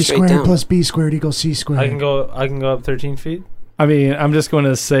 Put it A straight squared down. plus B squared equals C squared. I can go up 13 feet. I mean, I'm just going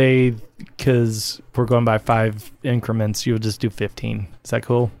to say because we're going by 5 increments, you'll just do 15. Is that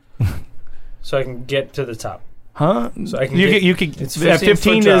cool? So I can get to the top. Huh? So I can you could. it's 15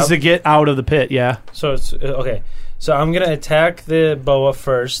 15 is foot to get out of the pit. Yeah. So it's okay. So I'm gonna attack the boa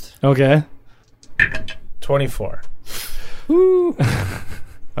first. Okay. 24.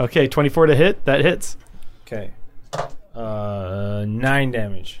 Okay. 24 to hit. That hits. Okay. 9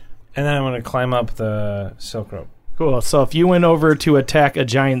 damage, and then I'm gonna climb up the silk rope. Cool. So if you went over to attack a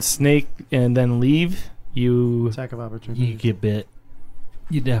giant snake and then leave, you. Attack of opportunity. You get bit.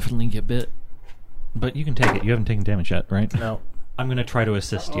 You definitely get bit. But you can take it. You haven't taken damage yet, right? No. I'm going to try to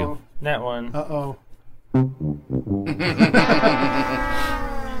assist you. Nat 1. Uh-oh.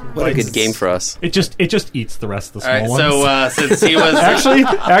 What a good game for us. It just eats the rest of the All small right, ones. so since he was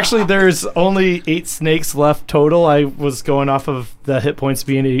Actually, there's only 8 snakes left total. I was going off of the hit points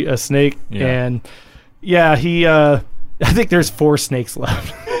being a snake, Yeah. and yeah, he. I think there's 4 snakes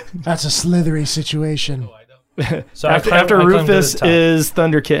left. That's a slithery situation. So I after climb to the Rufus top. is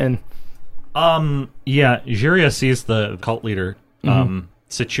Thunder Kitten. Yeah, Jiria sees the cult leader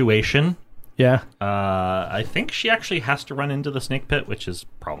situation. Yeah. I think she actually has to run into the snake pit, which is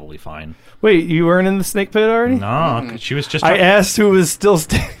probably fine. Wait, you weren't in the snake pit already? No, she was just I asked who was still.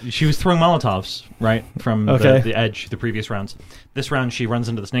 she was throwing Molotovs right from Okay. the edge the previous rounds. This round, she runs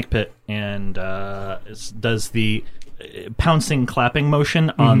into the snake pit and does the pouncing, clapping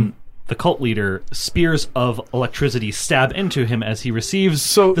motion on the cult leader. Spears of electricity stab into him as he receives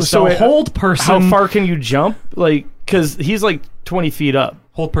the spell. wait, Hold person. How far can you jump? Like, because he's like 20 feet up.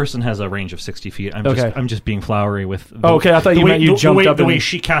 Hold person has a range of 60 feet. Okay. I'm just being flowery with. Okay, I thought you meant you jumped up The way and-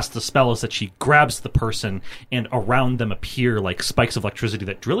 she casts the spell is that she grabs the person, and around them appear like spikes of electricity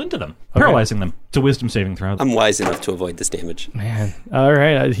that drill into them, paralyzing them. It's a wisdom saving throw. I'm wise enough to avoid this damage. Man. All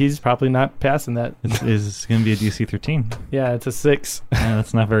right. He's probably not passing that. It's going to be a DC 13. Yeah, it's a 6. Yeah,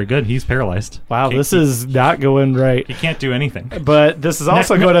 that's not very good. He's paralyzed. Wow, Can't- this is not going right. He can't do anything. But this is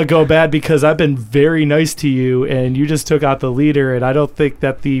also going to go bad because I've been very nice to you, and you just took out the leader, and I don't think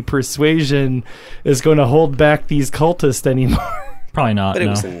that the persuasion is going to hold back these cultists anymore. Probably not. But it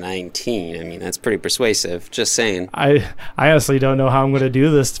no. was a 19. I mean, that's pretty persuasive. Just saying. I honestly don't know how I'm going to do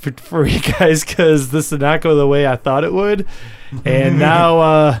this for you guys because this did not go the way I thought it would. And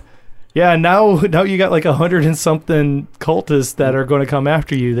now, now you got like 100 and something cultists that are going to come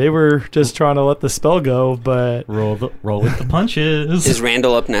after you. They were just trying to let the spell go, but roll with the punches. Is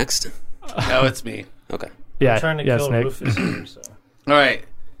Randall up next? no, it's me. Okay. yeah, I'm trying to yeah, kill Snake. Rufus here, so. All right,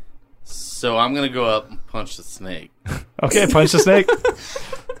 so I'm gonna go up and punch the snake. Okay, punch the snake.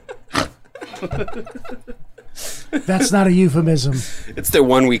 That's not a euphemism. It's their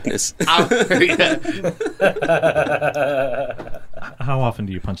one weakness. Yeah. How often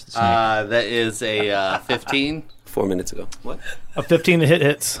do you punch the snake? That is a 15. 4 minutes ago. What? A 15 to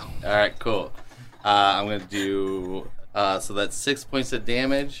hits. All right, cool. I'm gonna do so that's 6 points of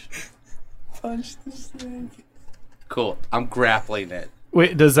damage. Punch the snake. Cool. I'm grappling it.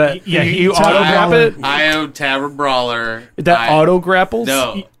 Wait, does that? Yeah, you he- auto grab it? I am Tavern Brawler. That auto grapples?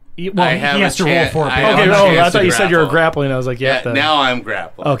 No. Well, I have he has a to roll chan- for it. I have Okay, a oh, chance I thought to you said you were grapple. grappling. I was like, yeah. Yeah. Now I'm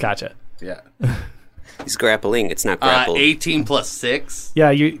grappling. Oh, gotcha. Yeah. He's grappling. It's not grappled. 18 plus 6.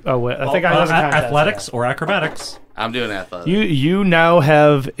 Yeah, you. Oh, wait, I think I doesn't count that. athletics or acrobatics. I'm doing athletics. You now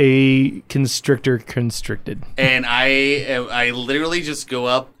have a constrictor constricted. And I literally just go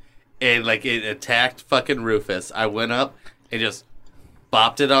up and like it attacked fucking Rufus. I went up and just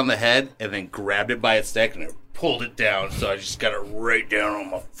bopped it on the head and then grabbed it by its neck and pulled it down. So I just got it right down on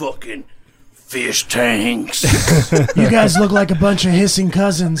my fucking fish tanks. You guys look like a bunch of hissing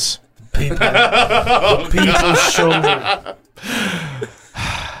cousins. People's shoulder.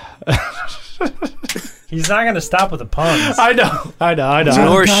 He's not going to stop with the puns. I know.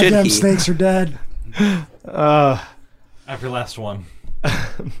 Nor should Goddamn he. snakes are dead. Every last one.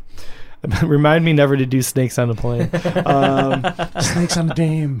 Remind me never to do snakes on a plane. Snakes on a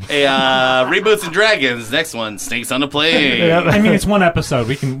dame. Hey, Reboots and Dragons. Next one, Snakes on a Plane. I mean, it's one episode.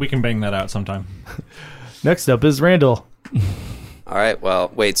 We can bang that out sometime. Next up is Randall. All right.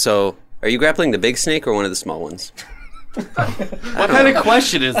 Well, wait. So, are you grappling the big snake or one of the small ones? What kind of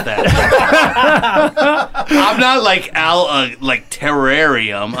question is that? I'm not like Al, like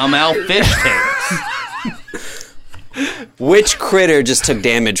terrarium. I'm Al Fish Tanks. Which critter just took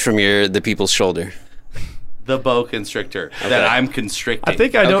damage from the people's shoulder? The boa constrictor that I'm constricting. I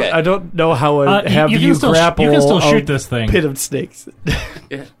think I don't. Okay. I don't know how I have you you, can still grapple. you can still a shoot this thing. Pit of snakes.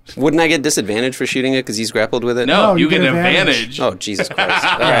 Wouldn't I get disadvantage for shooting it because he's grappled with it? No, No, you you get get an advantage. advantage. Oh, Jesus Christ.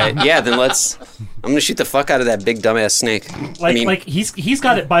 All right. Yeah, then let's... I'm going to shoot the fuck out of that big dumbass snake. Like he's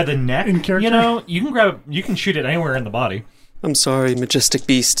got it by the neck. In character? You know, you can shoot it anywhere in the body. I'm sorry, majestic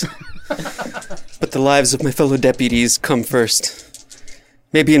beast. But the lives of my fellow deputies come first.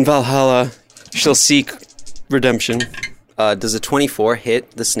 Maybe in Valhalla, she'll seek redemption. Does a 24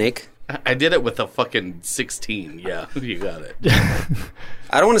 hit the snake? I did it with a fucking 16. Yeah, you got it.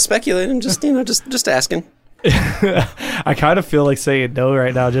 I don't want to speculate. I'm just, just asking. I kind of feel like saying no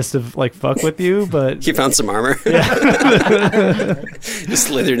right now just to like fuck with you, but You found some armor. Just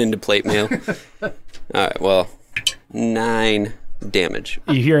slithered into plate mail. All right, well, 9 damage.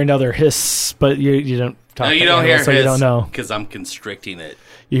 you hear another hiss, but you don't talk. No, you to don't animals, hear so his you don't know. because I'm constricting it.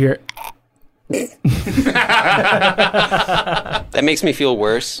 You hear. That makes me feel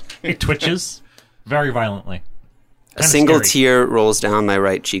worse. It twitches very violently. A single tear rolls down my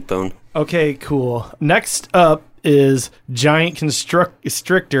right cheekbone. Okay, cool. Next up is giant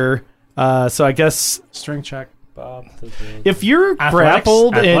constrictor. So I guess Strength check. if you're Athletics?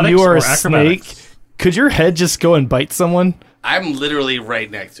 grappled and Athletics you are or a snake, acrobatics? could your head just go and bite someone? I'm literally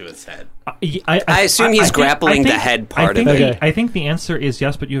right next to his head. I assume he's grappling the head part of it. I think the answer is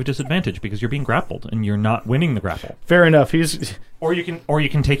yes, but you have disadvantage because you're being grappled and you're not winning the grapple. Fair enough. He's Or you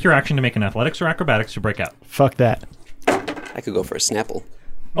can take your action to make an athletics or acrobatics to break out. fuck that. I could go for a Snapple.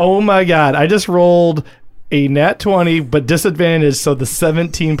 Oh my god! I just rolled a nat 20, but disadvantage, so the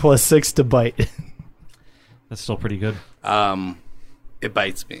 17 plus 6 to bite. That's still pretty good. It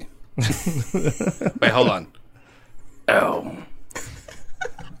bites me. Wait, hold on. Oh.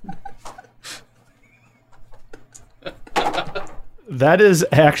 That is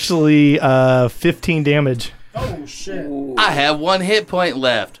actually 15 damage. Oh, shit. I have 1 hit point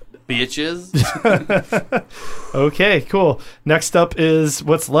left, bitches. Okay, cool. Next up is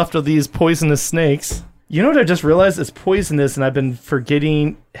what's left of these poisonous snakes. You know what I just realized? It's poisonous, and I've been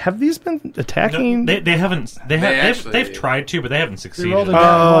forgetting. Have these been attacking? No, they haven't. They've actually- tried to, but they haven't succeeded. rolled a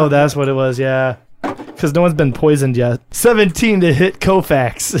Oh, that's what it was, yeah. Because no one's been poisoned yet. 17 to hit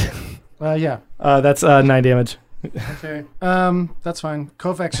Kofax. Yeah. That's 9 damage. Okay. That's fine.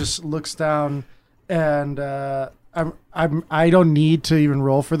 Kofax just looks down, and I don't need to even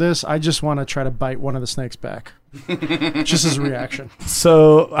roll for this. I just want to try to bite one of the snakes back, just as a reaction.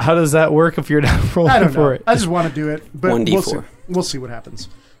 So how does that work if you're not I rolling don't for know. it? I just want to do it, but 1d4. We'll see what happens.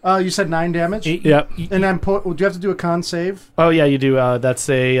 You said 9 damage, Yep. and then do you have to do a con save? Oh, yeah, you do. That's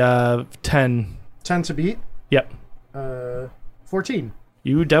a 10. 10 to beat. Yep. 14.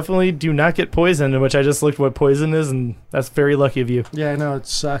 You definitely do not get poisoned, which I just looked what poison is, and that's very lucky of you. Yeah, I know it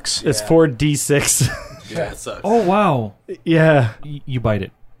sucks. It's 4d6. Yeah, it sucks. Oh wow! Yeah. You bite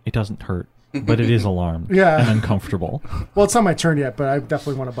it. It doesn't hurt, but it is alarmed Yeah. and uncomfortable. Well, it's not my turn yet, but I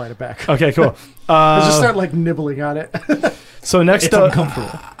definitely want to bite it back. Okay, cool. I just start like nibbling on it. So next It's up,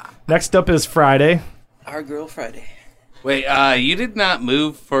 uncomfortable. next up is Friday. Our Girl Friday. Wait, you did not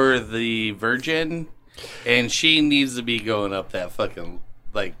move for the Virgin, and she needs to be going up that fucking,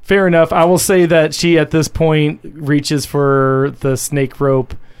 like... Fair enough. I will say that she, at this point, reaches for the snake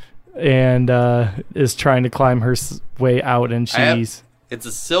rope and is trying to climb her way out, and she's... It's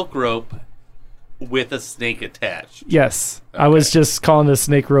a silk rope with a snake attached. Yes. I was just calling the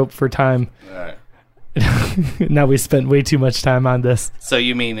snake rope for time. All right. Now we spent way too much time on this. So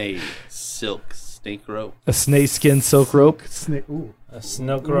you mean a silk snake? snake rope. A snake skin silk rope. Snake. Ooh. A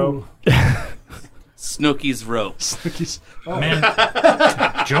snook rope. Snooky's rope.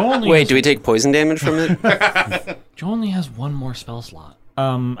 Man, Joe only Wait, do we take poison damage from it? Joe only has one more spell slot.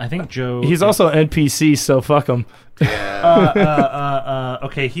 I think Joe. He's also an NPC, so fuck him. Yeah.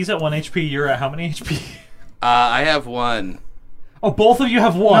 Okay, he's at 1 HP. You're at how many HP? I have one. Oh, both of you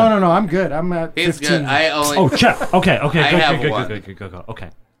have one. No, I'm good. I'm at He's 15. good. I only. Oh, check. Okay. I have one. Go. Okay.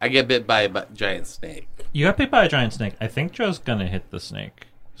 I get bit by a giant snake. You got bit by a giant snake. I think Joe's gonna hit the snake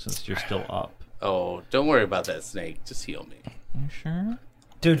since you're still up. Oh, don't worry about that snake. Just heal me. You sure?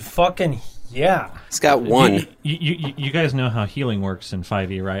 Dude, fucking yeah. It's got one. You guys know how healing works in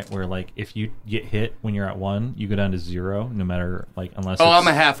 5e, right? Where like if you get hit when you're at 1, you go down to 0, no matter like unless. Oh, it's... I'm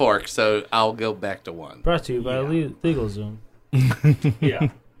a half orc, so I'll go back to 1. Brought to you by LegalZoom. Yeah. All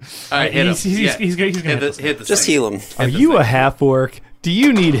right, hit him. He's gonna hit hit the Just snake. heal him. Are you a half orc? Do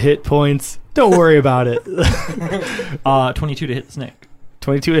you need hit points? Don't worry about it. 22 to hit the snake.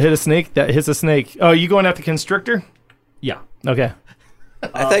 22 to hit a snake? That hits a snake. Oh, you going after Constrictor? Yeah. Okay.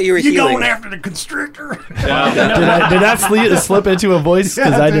 I thought you were healing. after the constrictor? Did that slip into a voice?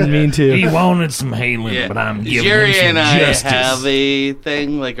 Because I didn't mean He to. wanted some healing, Yeah. but I'm giving Jerry him some and I justice. have a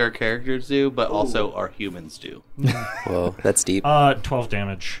thing like our characters do, but also our humans do. Whoa, that's deep. 12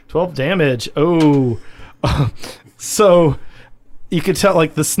 damage. 12 damage. Oh. So you could tell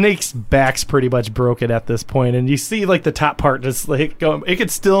like the snake's back's pretty much broken at this point, and you see like the top part just like going. It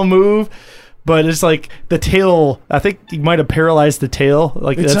could still move, but it's like the tail. I think you might have paralyzed the tail.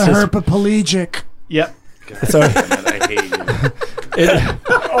 Like It's that's a just, herpaplegic. Yep. So Man, I hate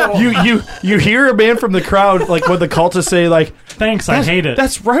you. you hear a man from the crowd like what the cultists say like Thanks, I hate it.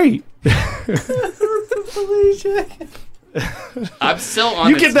 That's right. I'm still on.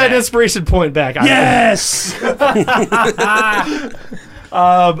 You its get that neck. inspiration point back. Yes!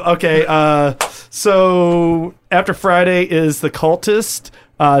 Okay. So after Friday is the cultist.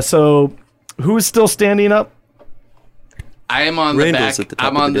 So who's still standing up? I am on Randall's the at the back.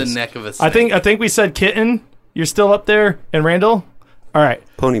 top I'm of on the the disc. neck of a snake. I think we said Kitten. You're still up there, and Randall. All right.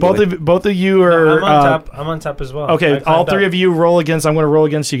 Pony both boy. both of you are. I'm on top. I'm on top as well. Okay, I all climbed three up. of you roll against. I'm going to roll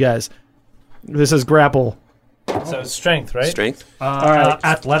against you guys. This is grapple. So it's strength, right? Strength. right.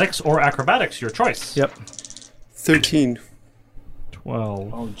 Athletics or acrobatics, your choice. Yep. 13.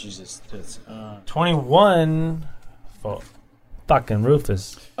 12. Oh, Jesus. 21 for fucking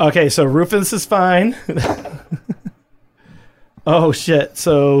Rufus. Okay, so Rufus is fine. Oh shit.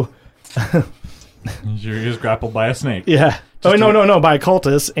 So You're just grappled by a snake. yeah. Oh no, by a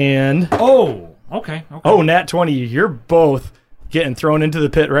cultist and Oh, okay. oh nat 20. You're both getting thrown into the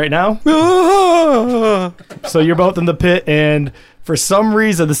pit right now. So you're both in the pit, and for some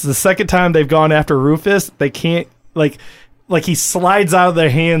reason, this is the second time they've gone after Rufus. They can't like he slides out of their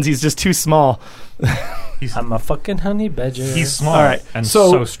hands. He's just too small. I'm a fucking honey badger. He's small All right, and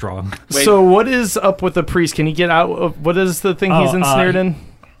so- so strong. Wait. So what is up with the priest? Can he get out of what is the thing he's Oh, ensnared in?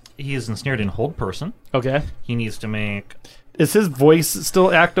 He is ensnared in hold person. Okay. He needs to make... Is his voice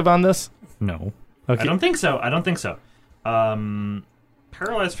still active on this? No. Okay. I don't think so.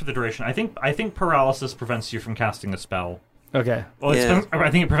 Paralyzed for the duration. I think paralysis prevents you from casting a spell. Okay. Well, Yeah.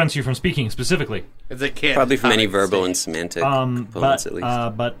 I think it prevents you from speaking specifically. It's a kid. Probably from any comic verbal snake. and semantic components, at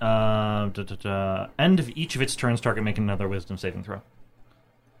least. End of each of its turns, target making another wisdom saving throw.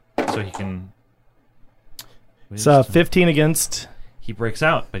 So he can... It's Wisdom. 15 against. He breaks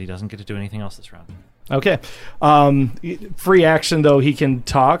out, but he doesn't get to do anything else this round. Okay. Free action though. He can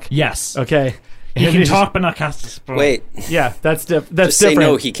talk. Yes. Okay. He And can he's- talk, but not cast a spell. Wait, Yeah, that's that's just say different.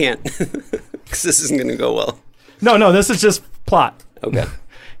 no, he can't. Because this isn't going to go well. No, this is just plot. Okay.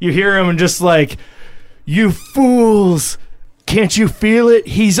 You hear him and just like, you fools. Can't you feel it?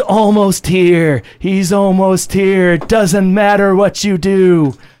 He's almost here. He's almost here. Doesn't matter what you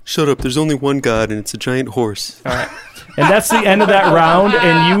do. Shut up, there's only one god, and it's a giant horse. And that's the end of that round.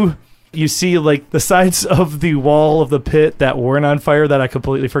 And you see like the sides of the wall of the pit that weren't on fire that I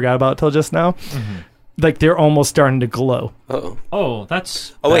completely forgot about till just now. Like they're almost starting to glow. Uh-oh. Oh,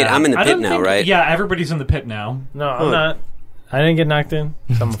 that's... Oh, wait, bad. I'm in the I pit don't now, think- right? Yeah, everybody's in the pit now. No, I'm not. I didn't get knocked in.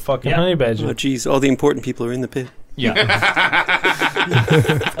 So I'm a fucking Yeah. honey badger. Oh, jeez, all the important people are in the pit. Yeah.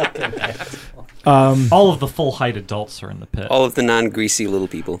 All of the full height adults are in the pit. All of the non-greasy little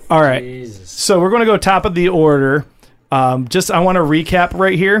people. All right. Jesus. So we're going to go top of the order. I want to recap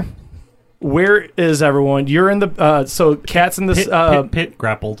right here. Where is everyone? You're in the so Cat's in this Pit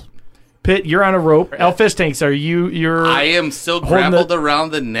grappled. pit. You're on a rope. Elfish Tanks, are you're I am still Holding grappled the-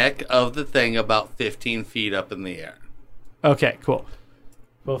 around the neck of the thing about 15 feet up in the air. okay, cool.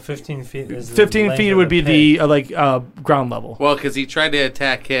 Well, 15 feet is the 15 length feet of would be pit. the ground level. Well, because he tried to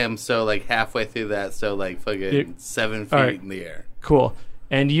attack him, so like halfway through that, so like fucking You- 7 feet all right. in the air. Cool.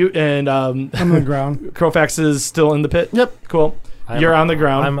 And you and I'm on the ground. Krofax is still in the pit? Yep. Cool. You're on the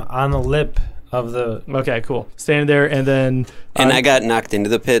ground. I'm on the lip of the. Okay, cool. Standing there, and then And I got knocked into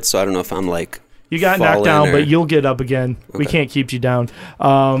the pit, so I don't know if I'm like. you got knocked fallen down, or- but you'll get up again. We Okay. can't keep you down.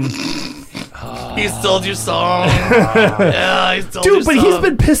 He stole your song. Yeah, he stole your Dude, but song. he's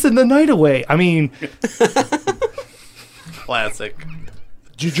been pissing the night away. I mean, Classic.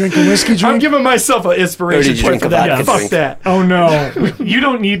 Did you drink a whiskey I'm drink? giving myself an Or inspiration did you point drink for a that. vodka Fuck drink? that. Oh no, you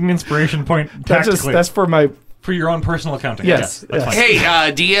don't need an inspiration point tactically That's for my. for your own personal accounting. Yes, that's yes.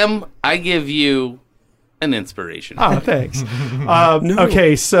 fine. Hey, DM, I give you an inspiration. Oh, thanks.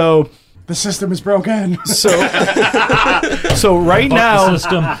 Okay, so The system is broken. so right Fuck now, the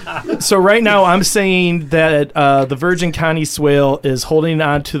system. so right now, I'm saying that the Virgin Connie Swale is holding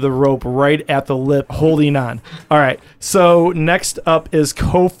on to the rope right at the lip, holding on. All right. So next up is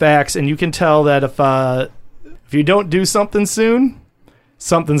Kofax, and you can tell that if you don't do something soon,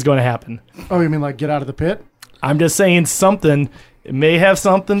 something's going to happen. Oh, you mean like get out of the pit? I'm just saying something. It may have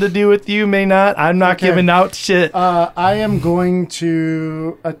something to do with you, may not. I'm not Okay. giving out shit. I am going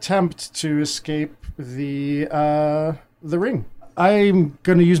to attempt to escape the ring. I'm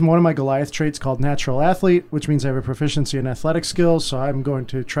going to use one of my Goliath traits called Natural Athlete, which means I have a proficiency in athletic skills. So I'm going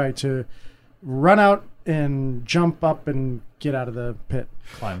to try to run out and jump up and get out of the pit.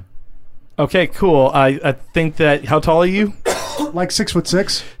 Climb. Okay, cool. I think that. How tall are you? Like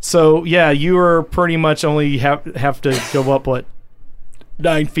 6'6". So yeah, you are pretty much only have to go up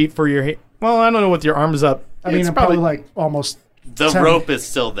 9 feet for your. Well, I don't know with your arms up. I mean, It's I'm probably like almost. The 10. rope is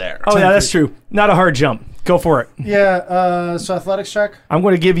still there. Oh 10 yeah, that's feet. true. Not a hard jump. Go for it. Yeah. So athletics check I'm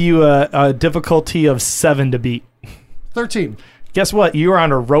going to give you a difficulty of 7 to beat. 13. Guess what? You are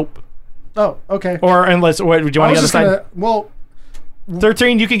on a rope. Oh, okay. Or unless, what, would you I want to was get on the just side? gonna. Well,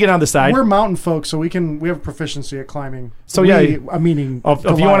 13, you can get on the side. we're mountain folk, so we have proficiency at climbing. So, yeah, I'm meaning. If you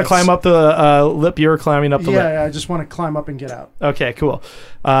want to Goliaths. climb up the lip, you're climbing up the lip. Yeah, I just want to climb up and get out. Okay, cool.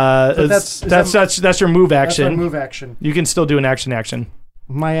 that's- That's your move That's action. my move action. You can still do an action.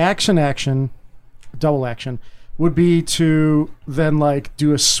 My action, double action, would be to then like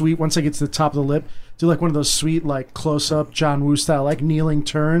do a sweet, once I get to the top of the lip, do like one of those sweet like close up John Woo style like kneeling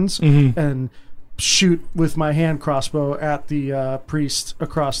turns and shoot with my hand crossbow at the priest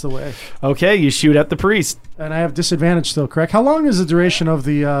across the way. Okay, you shoot at the priest. And I have disadvantage still, correct? How long is the duration of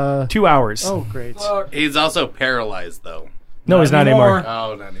the 2 hours. Oh, great. He's also paralyzed, though. No, he's not anymore.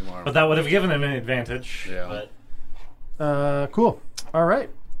 Oh, not anymore. But that would have given him an advantage. Yeah. But Cool. All right.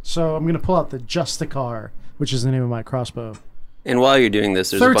 So I'm going to pull out the Justicar, which is the name of my crossbow. And while you're doing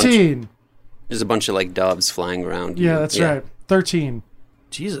this, there's 13. a bunch of like doves flying around. Yeah, that's right. 13.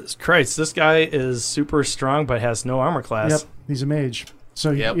 Jesus Christ, this guy is super strong but has no armor class. Yep, he's a mage.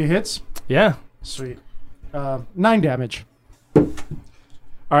 So Yep. he hits? Yeah. Sweet. 9 damage.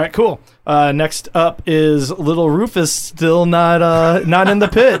 All right, cool. Next up is Little Rufus, still not in the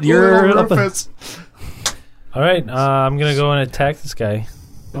pit. You're Little up in- Rufus. All right, I'm gonna go and attack this guy.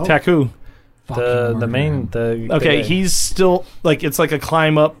 attack who? The main. The Okay, guy. he's still like it's like a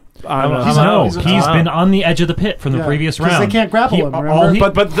climb up. On I'm a- out. no, he's he's out. been on the edge of the pit from the Yeah, previous 'cause round. they can't grapple him, All remember?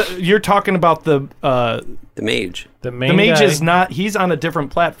 but you're talking about the The mage. the main the mage guy. is not. He's on a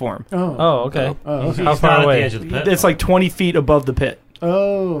different platform. Oh. Oh, okay. Okay. How he's far not away? at the edge of the pit. It's like 20 feet above the pit.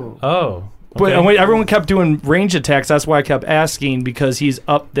 Oh. Oh. But Okay. when everyone kept doing range attacks, that's why I kept asking because he's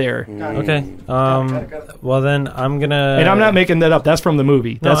up there. Okay. Well then I'm gonna. And I'm not making that up. That's from the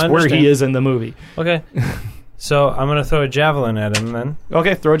movie. No, That's I where he understand. is in the movie. Okay. So I'm gonna throw a javelin at him then.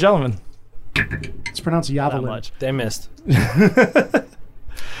 Okay, throw a javelin. It's pronounced Not Yavelin. much. They missed.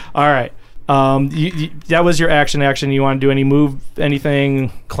 All right. That was your action. You want to do any move,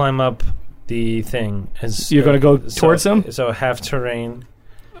 anything? Climb up the thing. You're gonna go towards him? So half terrain.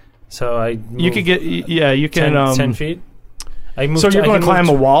 So I. Move You could get. Yeah, you can. 10 feet. I move. So you're going to climb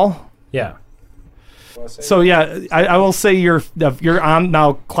a wall. Yeah. So yeah, I will say you're on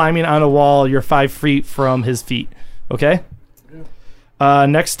now climbing on a wall. You're 5 feet from his feet. Okay.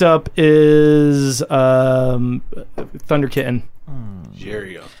 Next up is Thunder Kitten.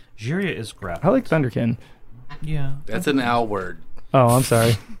 Jiria. Jiria is grappled. I like Thunder Kitten. Yeah. That's an owl word. Oh, I'm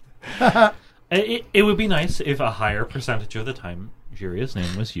sorry. It would be nice if a higher percentage of the time Jiria's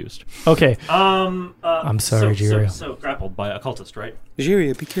name was used. Okay. I'm sorry, Jiria. So grappled by a cultist, right?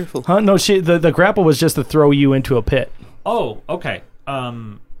 Jiria, be careful. Huh? No, the grapple was just to throw you into a pit. Oh, okay.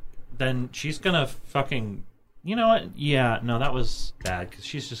 Then she's gonna fucking. You know what? Yeah, no, that was bad because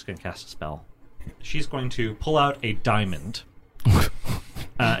she's just gonna cast a spell. She's going to pull out a diamond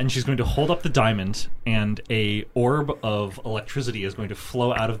and she's going to hold up the diamond, and a orb of electricity is going to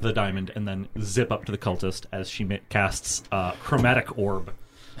flow out of the diamond and then zip up to the cultist as she casts chromatic orb.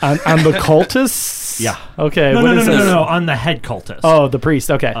 On the cultists? Yeah. Okay. No, what no, is no, no, this? no, no, on the head cultist. Oh, the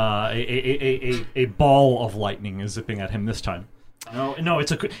priest. Okay. A ball of lightning is zipping at him this time. No,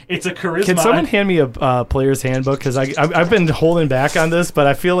 it's a charisma. Can someone hand me a player's handbook? Because I've been holding back on this, but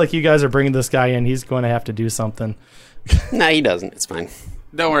I feel like you guys are bringing this guy in. He's going to have to do something. Nah, he doesn't. It's fine.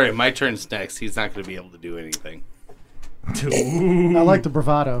 Don't worry, my turn's next. He's not going to be able to do anything. I like the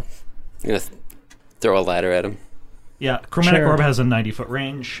bravado. I'm gonna throw a ladder at him. Yeah, chromatic Sure. orb has a 90-foot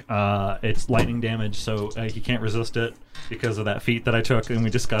range. It's lightning damage, so he can't resist it because of that feat that I took and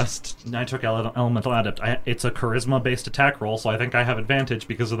we discussed. And I took Elemental Adept. It's a charisma-based attack roll, so I think I have advantage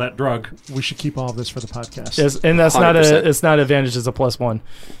because of that drug. We should keep all of this for the podcast. Yes, and that's not 100%. it's not advantage. It's a +1.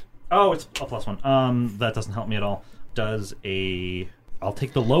 Oh, it's a +1. That doesn't help me at all. I'll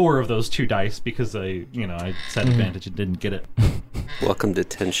take the lower of those 2 dice because I said advantage and didn't get it. Welcome to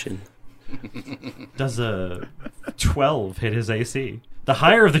tension. Does a 12 hit his AC? The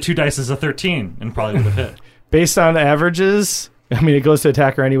higher of the 2 dice is a 13 and probably would have hit. Based on averages, I mean, it goes to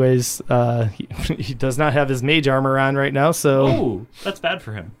attacker anyways. He does not have his mage armor on right now, so Oh, that's bad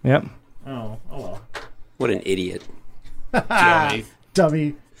for him. yep. Oh well. What an idiot. Dummy.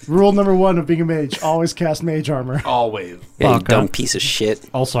 Dummy. Rule number 1 of being a mage: always cast mage armor. Always. Yeah, you Fuck dumb up. piece of shit.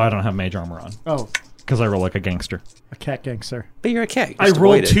 Also, I don't have mage armor on Oh, because I roll like a gangster. a cat gangster. But you're a cat. You I just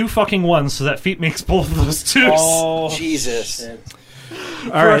rolled avoid it. 2 fucking 1s, so that feat makes both of those 2s. Oh, Jesus.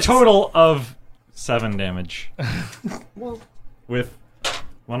 For a total of 7 damage. With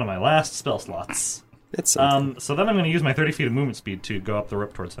one of my last spell slots. That's So then I'm going to use my 30 feet of movement speed to go up the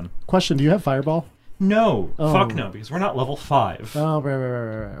rope towards him. Question: do you have fireball? No. Oh. Fuck no, because we're not level 5. Oh,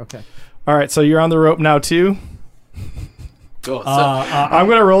 right. Okay. All right, so you're on the rope now too. Cool. So, I'm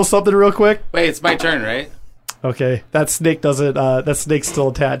gonna roll something real quick. wait, it's my turn, right? Okay, that snake doesn't. That snake's still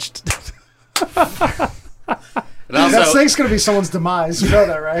attached. And That also, snake's gonna be someone's demise. You know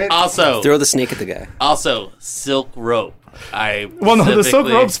that, right? Throw the snake at the guy. also, silk rope. Well, no, the silk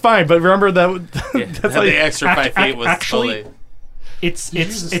specifically- rope's fine, but remember that Yeah, that's the like extra 5 feet was actually- totally. It's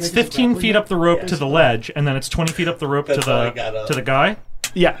use the snake as a 15 grappling feet hook? up the rope to the ledge, and then it's 20 feet up the rope to That's how I got up. the guy.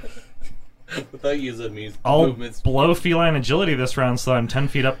 yeah. Without using these I'll movements. blow feline agility this round, so I'm 10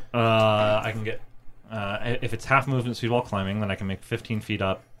 feet up. I can get if it's half movement speed while climbing, then I can make 15 feet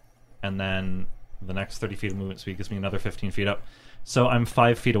up, and then the next 30 feet of movement speed gives me another 15 feet up. So I'm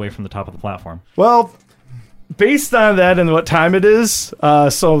 5 feet away from the top of the platform. Well, based on that and what time it is,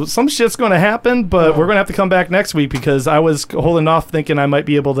 so some shit's going to happen, but we're going to have to come back next week because I was holding off thinking I might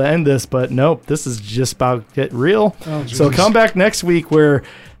be able to end this, but nope, this is just about to get real. Oh, So Jesus. come back next week where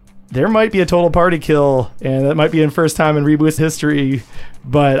there might be a total party kill, and that might be in first time in Reboot's history,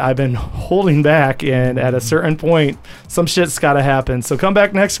 but I've been holding back, and at a certain point, some shit's got to happen. So come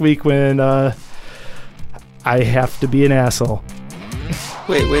back next week when I have to be an asshole.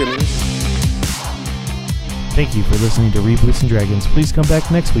 Wait a minute. Thank you for listening to Reboots and Dragons. Please come back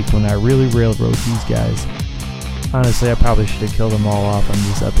next week when I really railroad these guys. Honestly, I probably should have killed them all off on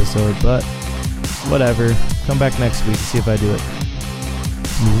this episode, but whatever. Come back next week to see if I do it.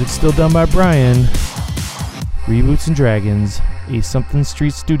 Music's still done by Brian. Reboots and Dragons, a Something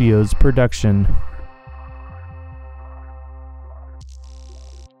Street Studios production.